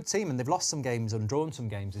they're a good team and they've lost some games and drawn some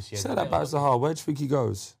games this year. Say that about Zaha. Where do you think he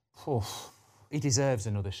goes? He deserves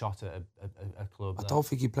another shot at a club. I don't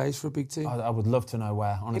think he plays for a big team. I would love to know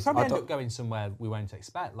where, honestly. He'd probably end up going somewhere we won't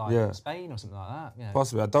expect, like Spain or something like that. Yeah.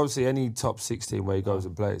 Possibly. I don't see any top 16 where he goes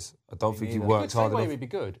and plays. I don't think he works hard enough. He'd be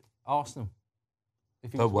good. Arsenal.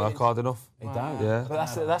 If don't work hard enough. He don't. Yeah. But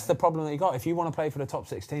that's the problem that you got. If you want to play for the top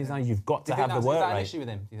 16s now, you've got to have the work rate. Is that an issue with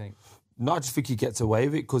him, do you think? No, I just think he gets away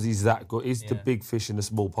with it because he's that good. He's the big fish in the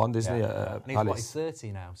small pond, isn't he? And he's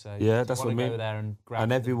 30 now, so that's what I mean. Go there and grab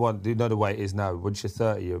and everyone, you know the way it is now. Once you're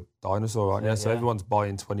 30, you're a dinosaur, aren't you? So everyone's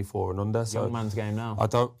buying 24 and under. So young man's game now.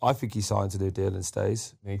 I think he signs a new deal and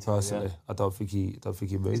stays. Me too, personally. Yeah. I don't think he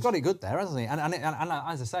moves. He's got it good there, hasn't he? And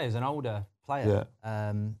as I say, as an older player,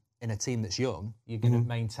 in a team that's young, you're going to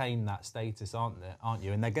maintain that status, aren't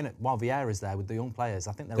you? And they're going to, while Vieira's there with the young players,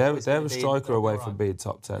 I think they're a striker away from being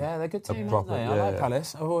top 10. Yeah, they're a good team, aren't they? I like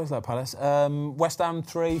Palace. I've always liked Palace. West Ham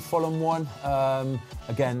 3, Fulham 1.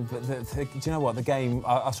 Again, do you know what? The game,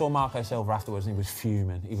 I saw Marco Silva afterwards and he was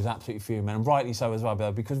fuming. He was absolutely fuming, and rightly so as well,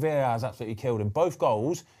 because Vieira has absolutely killed him. Both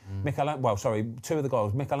goals, two of the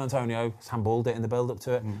goals, Mikel Antonio handballed it in the build-up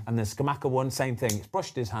to it, and then Scamacca one, same thing. It's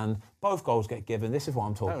brushed his hand. Both goals get given. This is what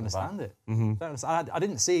I'm talking about. I don't understand it. I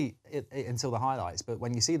didn't see it until the highlights, but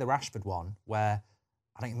when you see the Rashford one, where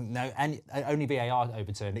I don't know only VAR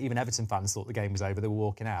overturned it, even Everton fans thought the game was over. They were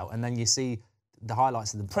walking out, and then you see the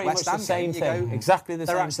highlights of the pretty West much Ham the same game, thing, exactly the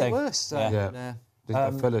same thing. They're actually worse. So,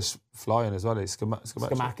 that fella's flying as well. It's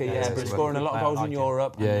Scamacca, but scoring a lot of goals in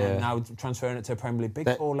Europe and now transferring it to a Premier League.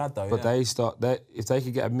 Big tall lad though. But if they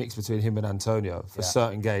could get a mix between him and Antonio for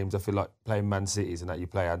certain games, I feel like playing Man Cities and that you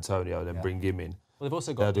play Antonio and then bring him in. Well, they've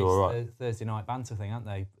also got this Thursday night banter thing, haven't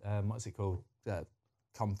they? What's it called?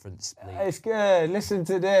 Conference League. It's good. Listen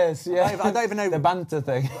to this. Yeah, I don't even know the banter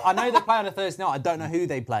thing. I know they play on a Thursday night. I don't know who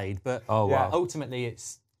they played, but ultimately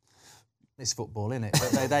it's football, isn't it?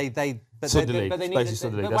 But they need West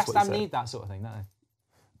Ham need that sort of thing, don't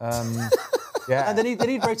they? And they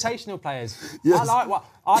need rotational players. Yes.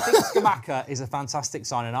 I think Scamacca is a fantastic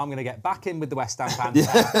sign, and I'm going to get back in with the West Ham fans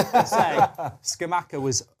and say Scamacca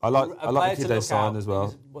was. I like the kid they signed as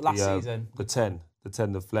well. Last season, the 10,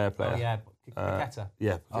 the flair player. Oh, yeah. Paqueta.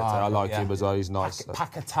 I like him as well. He's nice.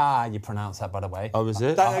 Paqueta, you pronounce that, by the way. Oh, is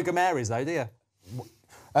it? Don't know Gomeres though, do you?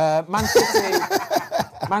 Man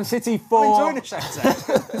City 4. I'm enjoying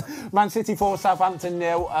the Man City 4, Southampton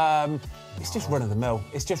 0. It's just run of the mill.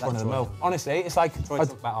 It's just run of the mill. Honestly, it's like talk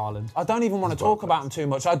about Haaland. I don't even want to talk about him too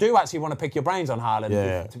much. I do actually want to pick your brains on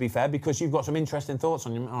Haaland, to be fair, because you've got some interesting thoughts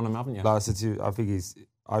on him, haven't you? Like I said to you, I think he's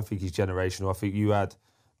generational. I think you had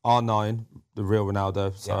R9, the real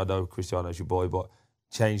Ronaldo. So I know Cristiano's your boy, but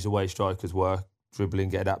changed the way strikers work, dribbling,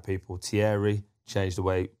 getting at people. Thierry changed the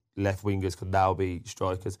way left wingers could now be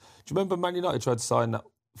strikers. Do you remember Man United tried to sign that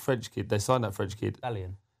French kid? They signed that French kid.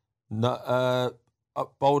 Bellion. No,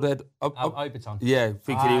 Baldhead. Oberton. Yeah,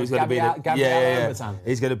 thinking he was going to be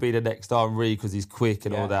he's going to be the next Henry because he's quick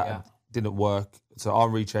and all that. And didn't work. So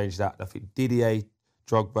Henry changed that. I think Didier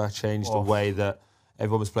Drogba changed the way that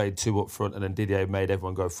everyone was playing 2 up front, and then Didier made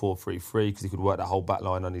everyone go 4-3-3 because he could work that whole back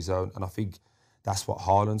line on his own. And I think that's what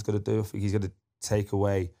Haaland's going to do. I think he's going to take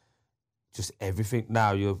away just everything.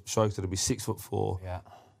 Now your striker's going to be 6'4",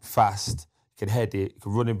 fast, can head it,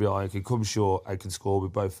 can run in behind, can come short, and can score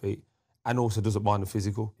with both feet, and also doesn't mind the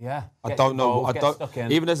physical. Yeah, I don't know.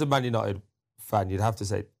 Even as a Man United fan, you'd have to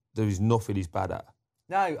say there is nothing he's bad at.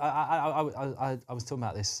 No, I was talking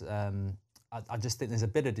about this. I just think there's a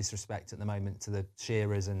bit of disrespect at the moment to the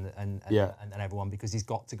Shearers and everyone, because he's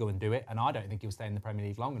got to go and do it, and I don't think he'll stay in the Premier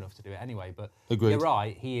League long enough to do it anyway. But You're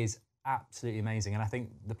right, he is absolutely amazing, and I think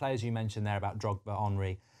the players you mentioned there about Drogba,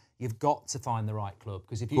 Henry, you've got to find the right club,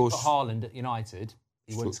 because if you've got Haaland at United,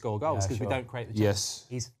 he wouldn't score goals because we don't create the chance.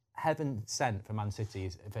 He's heaven sent for Man City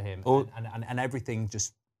for him, and everything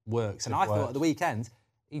just works. And I thought at the weekend,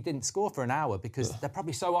 he didn't score for an hour because they're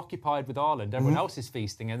probably so occupied with Haaland. Everyone else is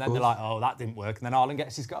feasting, and then they're like, oh, that didn't work. And then Haaland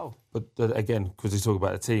gets his goal. But again, because we talk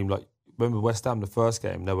about a team, like, remember West Ham, the first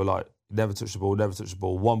game, they were like, never touch the ball,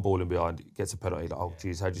 one ball in behind, gets a penalty. Like, oh,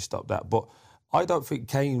 geez, how'd you stop that? But I don't think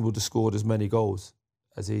Kane would have scored as many goals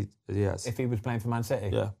as he has. If he was playing for Man City?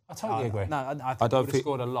 Yeah. I totally agree. No, I think he would have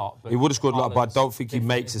scored a lot. But He would have scored a lot, but I Haaland's don't think he different,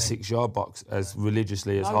 makes a isn't he? 6-yard box as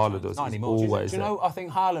religiously as Haaland does. not He's anymore. always Do you know, I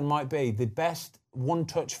think Haaland might be the best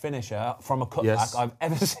one-touch finisher from a cutback Yes. I've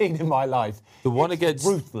ever seen in my life. The one against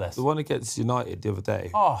ruthless. The one against United the other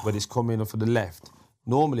day, Oh. when it's coming off of the left.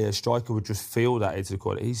 Normally, a striker would just feel that into the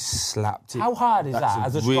corner. He slapped it. How hard is That's that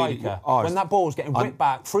as a really- striker? Oh, when that ball's getting whipped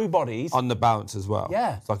back through bodies. on the bounce as well.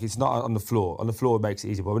 Yeah. It's like it's not on the floor. On the floor, it makes it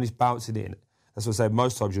easy. But when it's bouncing in, that's what I say.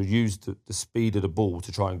 Most times you'll use the speed of the ball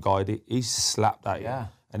to try and guide it. He slapped at Yeah. you.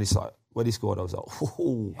 And it's like, when he scored, I was like,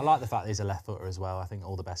 ooh. I like the fact that he's a left footer as well. I think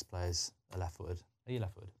all the best players are left footed. Are you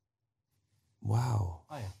left footed? Wow.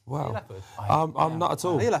 Oh, yeah. Wow. Are you left footed? I'm not at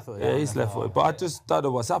all. Are you left-footed? Yeah, he's left-footed. But I just don't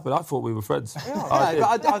know what's happened. I thought we were friends.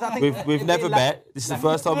 I think We've never met. This is the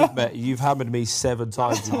first time we've met. You've hammered me 7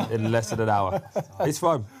 times in less than an hour. It's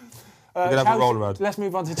fine. We're going to have a roll around. Let's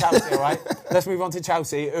move on to Chelsea, all right? Let's move on to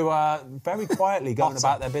Chelsea, who are very quietly going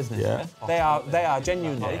about their business. Yeah. They are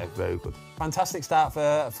genuinely. Yeah, very good. Fantastic start for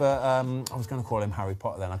I was going to call him Harry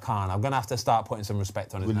Potter then, I can't. I'm going to have to start putting some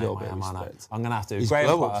respect on his With a name. little bit of respect. I'm going to have to. His Graham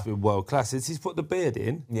glow-up's Potter. been world class. Since he's put the beard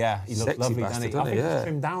in. Yeah, he looks Sexy lovely, bastard, doesn't he? I doesn't think he? he's Yeah.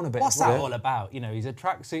 trimmed down a bit. What's as well. that all about? You know, he's a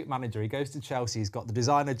tracksuit manager. He goes to Chelsea. He's got the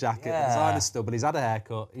designer jacket, Yeah. the designer stuff, but he's had a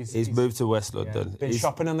haircut. He's moved to West London. Been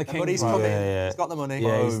shopping on the King's But he's Road. come in. Yeah. He's got the money.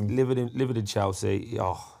 Yeah, he's Boom. living in Chelsea.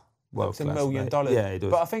 Oh, world It's $1 class. million. mate. Yeah, he does.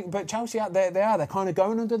 But I think, Chelsea, they're kind of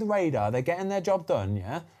going under the radar. They're getting their job done,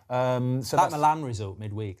 yeah. So That Milan result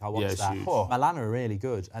midweek, I watched Yeah, that. huge. Oh. Milan are really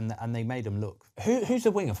good, and they made them look. Who's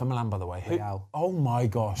the winger for Milan, by the way? Leao. Oh my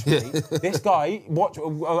gosh! This guy, watch.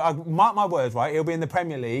 Mark my words, right? He'll be in the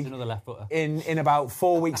Premier League Another left footer. in about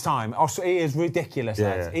 4 weeks' time. He is ridiculous,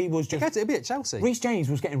 lads. Yeah. He was just. It'll be at Chelsea. Reece James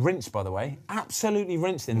was getting rinsed, by the way. Absolutely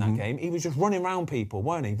rinsed in that game. He was just running around people,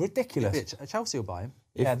 weren't he? Ridiculous. Chelsea will buy him.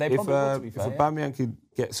 Yeah, they probably would, to be fair, If yeah. Aubameyang can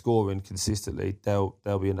get scoring consistently, they'll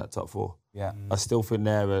be in that top 4. Yeah. I still think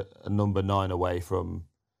they're a number 9 away from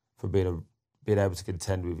being able to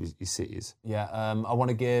contend with his cities. Yeah, I want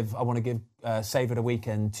to give save of the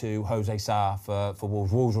weekend to Jose Sarr for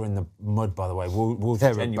Wolves. Wolves are in the mud, by the way. Wolves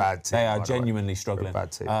They're are a bad team, They are by the way. genuinely struggling. They're a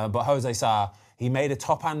bad team. But Jose Sarr, he made a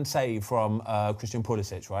top-hand save from Christian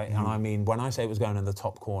Pulisic, right? And I mean, when I say it was going in the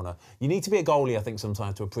top corner, you need to be a goalie, I think,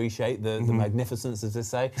 sometimes to appreciate the magnificence, as they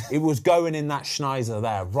say. It was going in that Schneiser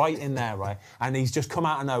there, right in there, right? And he's just come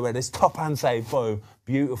out of nowhere. This top-hand save, boom,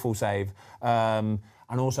 beautiful save.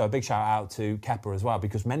 And also a big shout out to Kepa as well,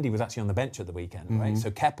 because Mendy was actually on the bench at the weekend, right? So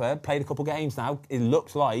Kepa played a couple games now. It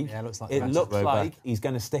looks like he's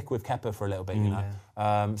going to stick with Kepa for a little bit, you know.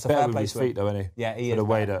 So Better fair with play his to him. feet, though, isn't he? Yeah, he For is. the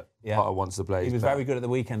way better. that Potter wants to play. He was better. very good at the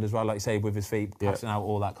weekend as well, like you say, with his feet, passing out,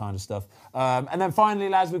 all that kind of stuff. And then finally,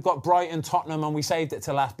 lads, we've got Brighton, Tottenham, and we saved it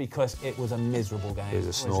to last because it was a miserable game. It was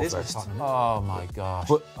a snore fest. Oh, my gosh.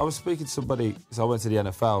 But I was speaking to somebody, so I went to the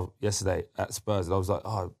NFL yesterday at Spurs, and I was like,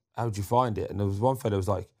 oh, how'd you find it? And there was one fella who was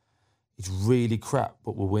like, it's really crap,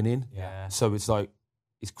 but we're winning. Yeah. So it's like,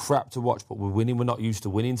 it's crap to watch, but we're winning. We're not used to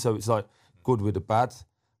winning. So it's like good with the bad.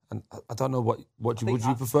 And I don't know would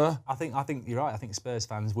you prefer? I think you're right. I think Spurs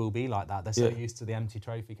fans will be like that. They're so used to the empty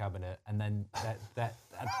trophy cabinet, and then they're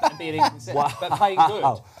being inconsistent, but playing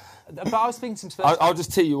good. But I was speaking to some Spurs. I'll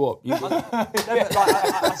just tee you up.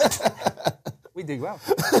 We do well.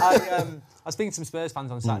 I was speaking to some Spurs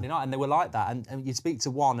fans on Saturday night, and they were like that. And you'd speak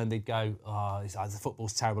to one, and they'd go, "Oh, the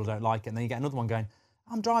football's terrible. I don't like it." And then you get another one going,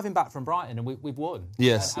 "I'm driving back from Brighton, and we've won."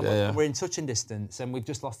 Yes, and we're in touching distance, and we've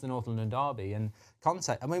just lost the North London derby. And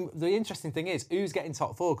Conte. I mean, the interesting thing is who's getting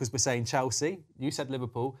top 4, because we're saying Chelsea. You said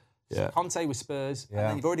Liverpool. Yeah. Conte with Spurs, and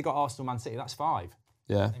then you've already got Arsenal, Man City. That's 5.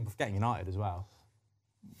 Yeah. And we're forgetting United as well.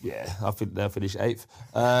 Yeah, I think they'll finish 8th.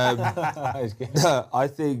 That was good. I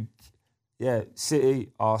think, City,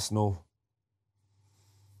 Arsenal,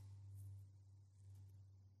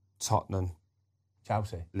 Tottenham,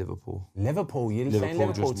 Chelsea. Liverpool. Liverpool, you're saying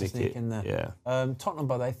Liverpool just to nick sneak it. in there. Yeah. Tottenham,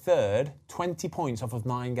 by the way, 3rd, 20 points off of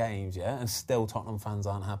 9 games, yeah? And still Tottenham fans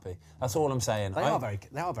aren't happy. That's all I'm saying. They are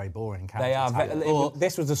very boring. They are.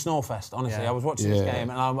 This was a snore fest, honestly. Yeah. I was watching this game,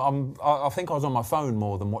 and I think I was on my phone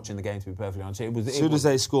more than watching the game, to be perfectly honest. As soon as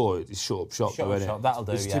they score, it's shut up shop, Shut though, up isn't shop, it? that'll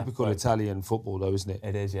do, It's yeah. typical Italian football, though, isn't it?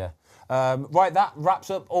 It is, yeah. Right, that wraps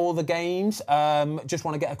up all the games. Just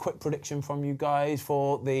want to get a quick prediction from you guys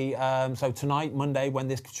for the... so tonight, Monday, when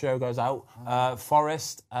this show goes out,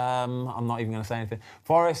 Forest, I'm not even going to say anything.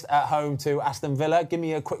 Forest at home to Aston Villa. Give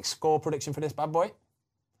me a quick score prediction for this bad boy.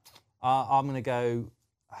 I'm going to go,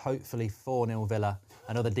 hopefully, 4-0 Villa.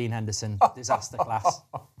 Another Dean Henderson disaster class.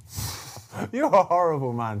 You're a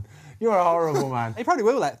horrible man. You're a horrible man. He probably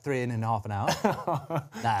will let 3 in half an hour.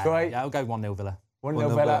 Right. Yeah, I'll go 1-0 Villa.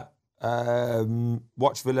 1-0 Villa.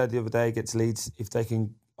 Watched Villa the other day against Leeds. If they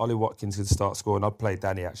can, Ollie Watkins can start scoring. I'd play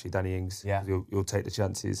Danny, actually. Danny Ings. Yeah. He'll take the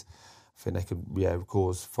chances. I think they could,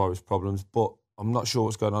 cause Forest problems. But I'm not sure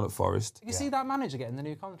what's going on at Forest. Did you see that manager getting the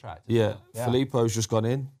new contract? Yeah. Filippo's just gone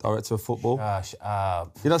in, director of football. Gosh,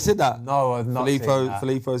 You not seen that? No, I've not seen that.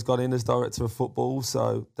 Filippo's gone in as director of football,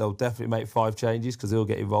 so they'll definitely make 5 changes because he'll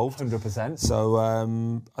get involved. 100%. So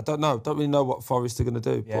I don't know. Don't really know what Forest are going to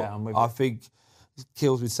do. Yeah, but I'm with I you. think it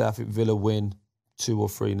kills me to say I think Villa win 2 or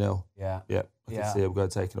 3-0. Yeah. Yeah, I can see them go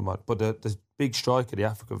taking them on. But the big striker, the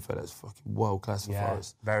African fella, is fucking world class for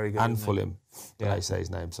Forest. Very good. And isn't it? Fulham. Did I say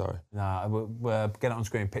his name? Sorry. No, we'll get it on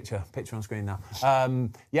screen. Picture on screen now.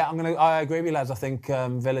 I agree with you, lads. I think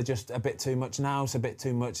Villa just a bit too much now. It's a bit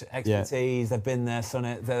too much expertise. They've been there, son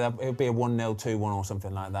it. It'll be a 1-0, 2-1 or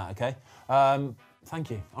something like that. Okay.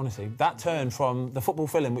 Thank you. Honestly, that turn from the football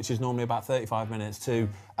film, which is normally about 35 minutes, to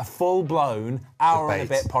a full-blown hour and a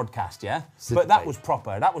bit podcast. Yeah, but that was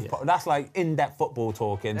proper. That's like in-depth football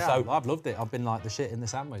talking. Yeah, so I've loved it. I've been like the shit in the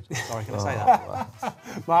sandwich. Sorry, can I say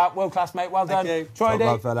that? Mark, world class, mate. Well done. you. Troy, Top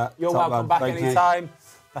man, fella. you're Top welcome man. back Thank you. anytime.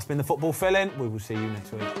 That's been the football fill-in. We will see you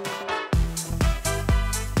next week.